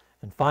served.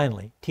 And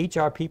finally, teach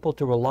our people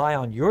to rely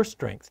on your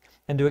strength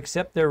and to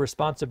accept their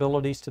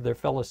responsibilities to their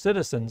fellow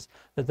citizens,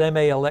 that they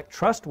may elect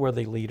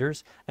trustworthy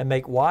leaders and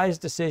make wise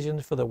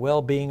decisions for the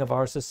well-being of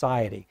our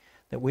society,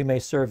 that we may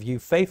serve you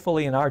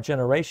faithfully in our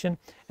generation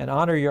and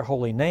honor your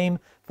holy name.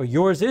 For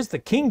yours is the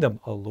kingdom,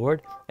 O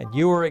Lord, and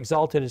you are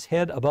exalted as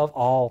head above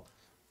all.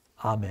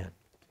 Amen.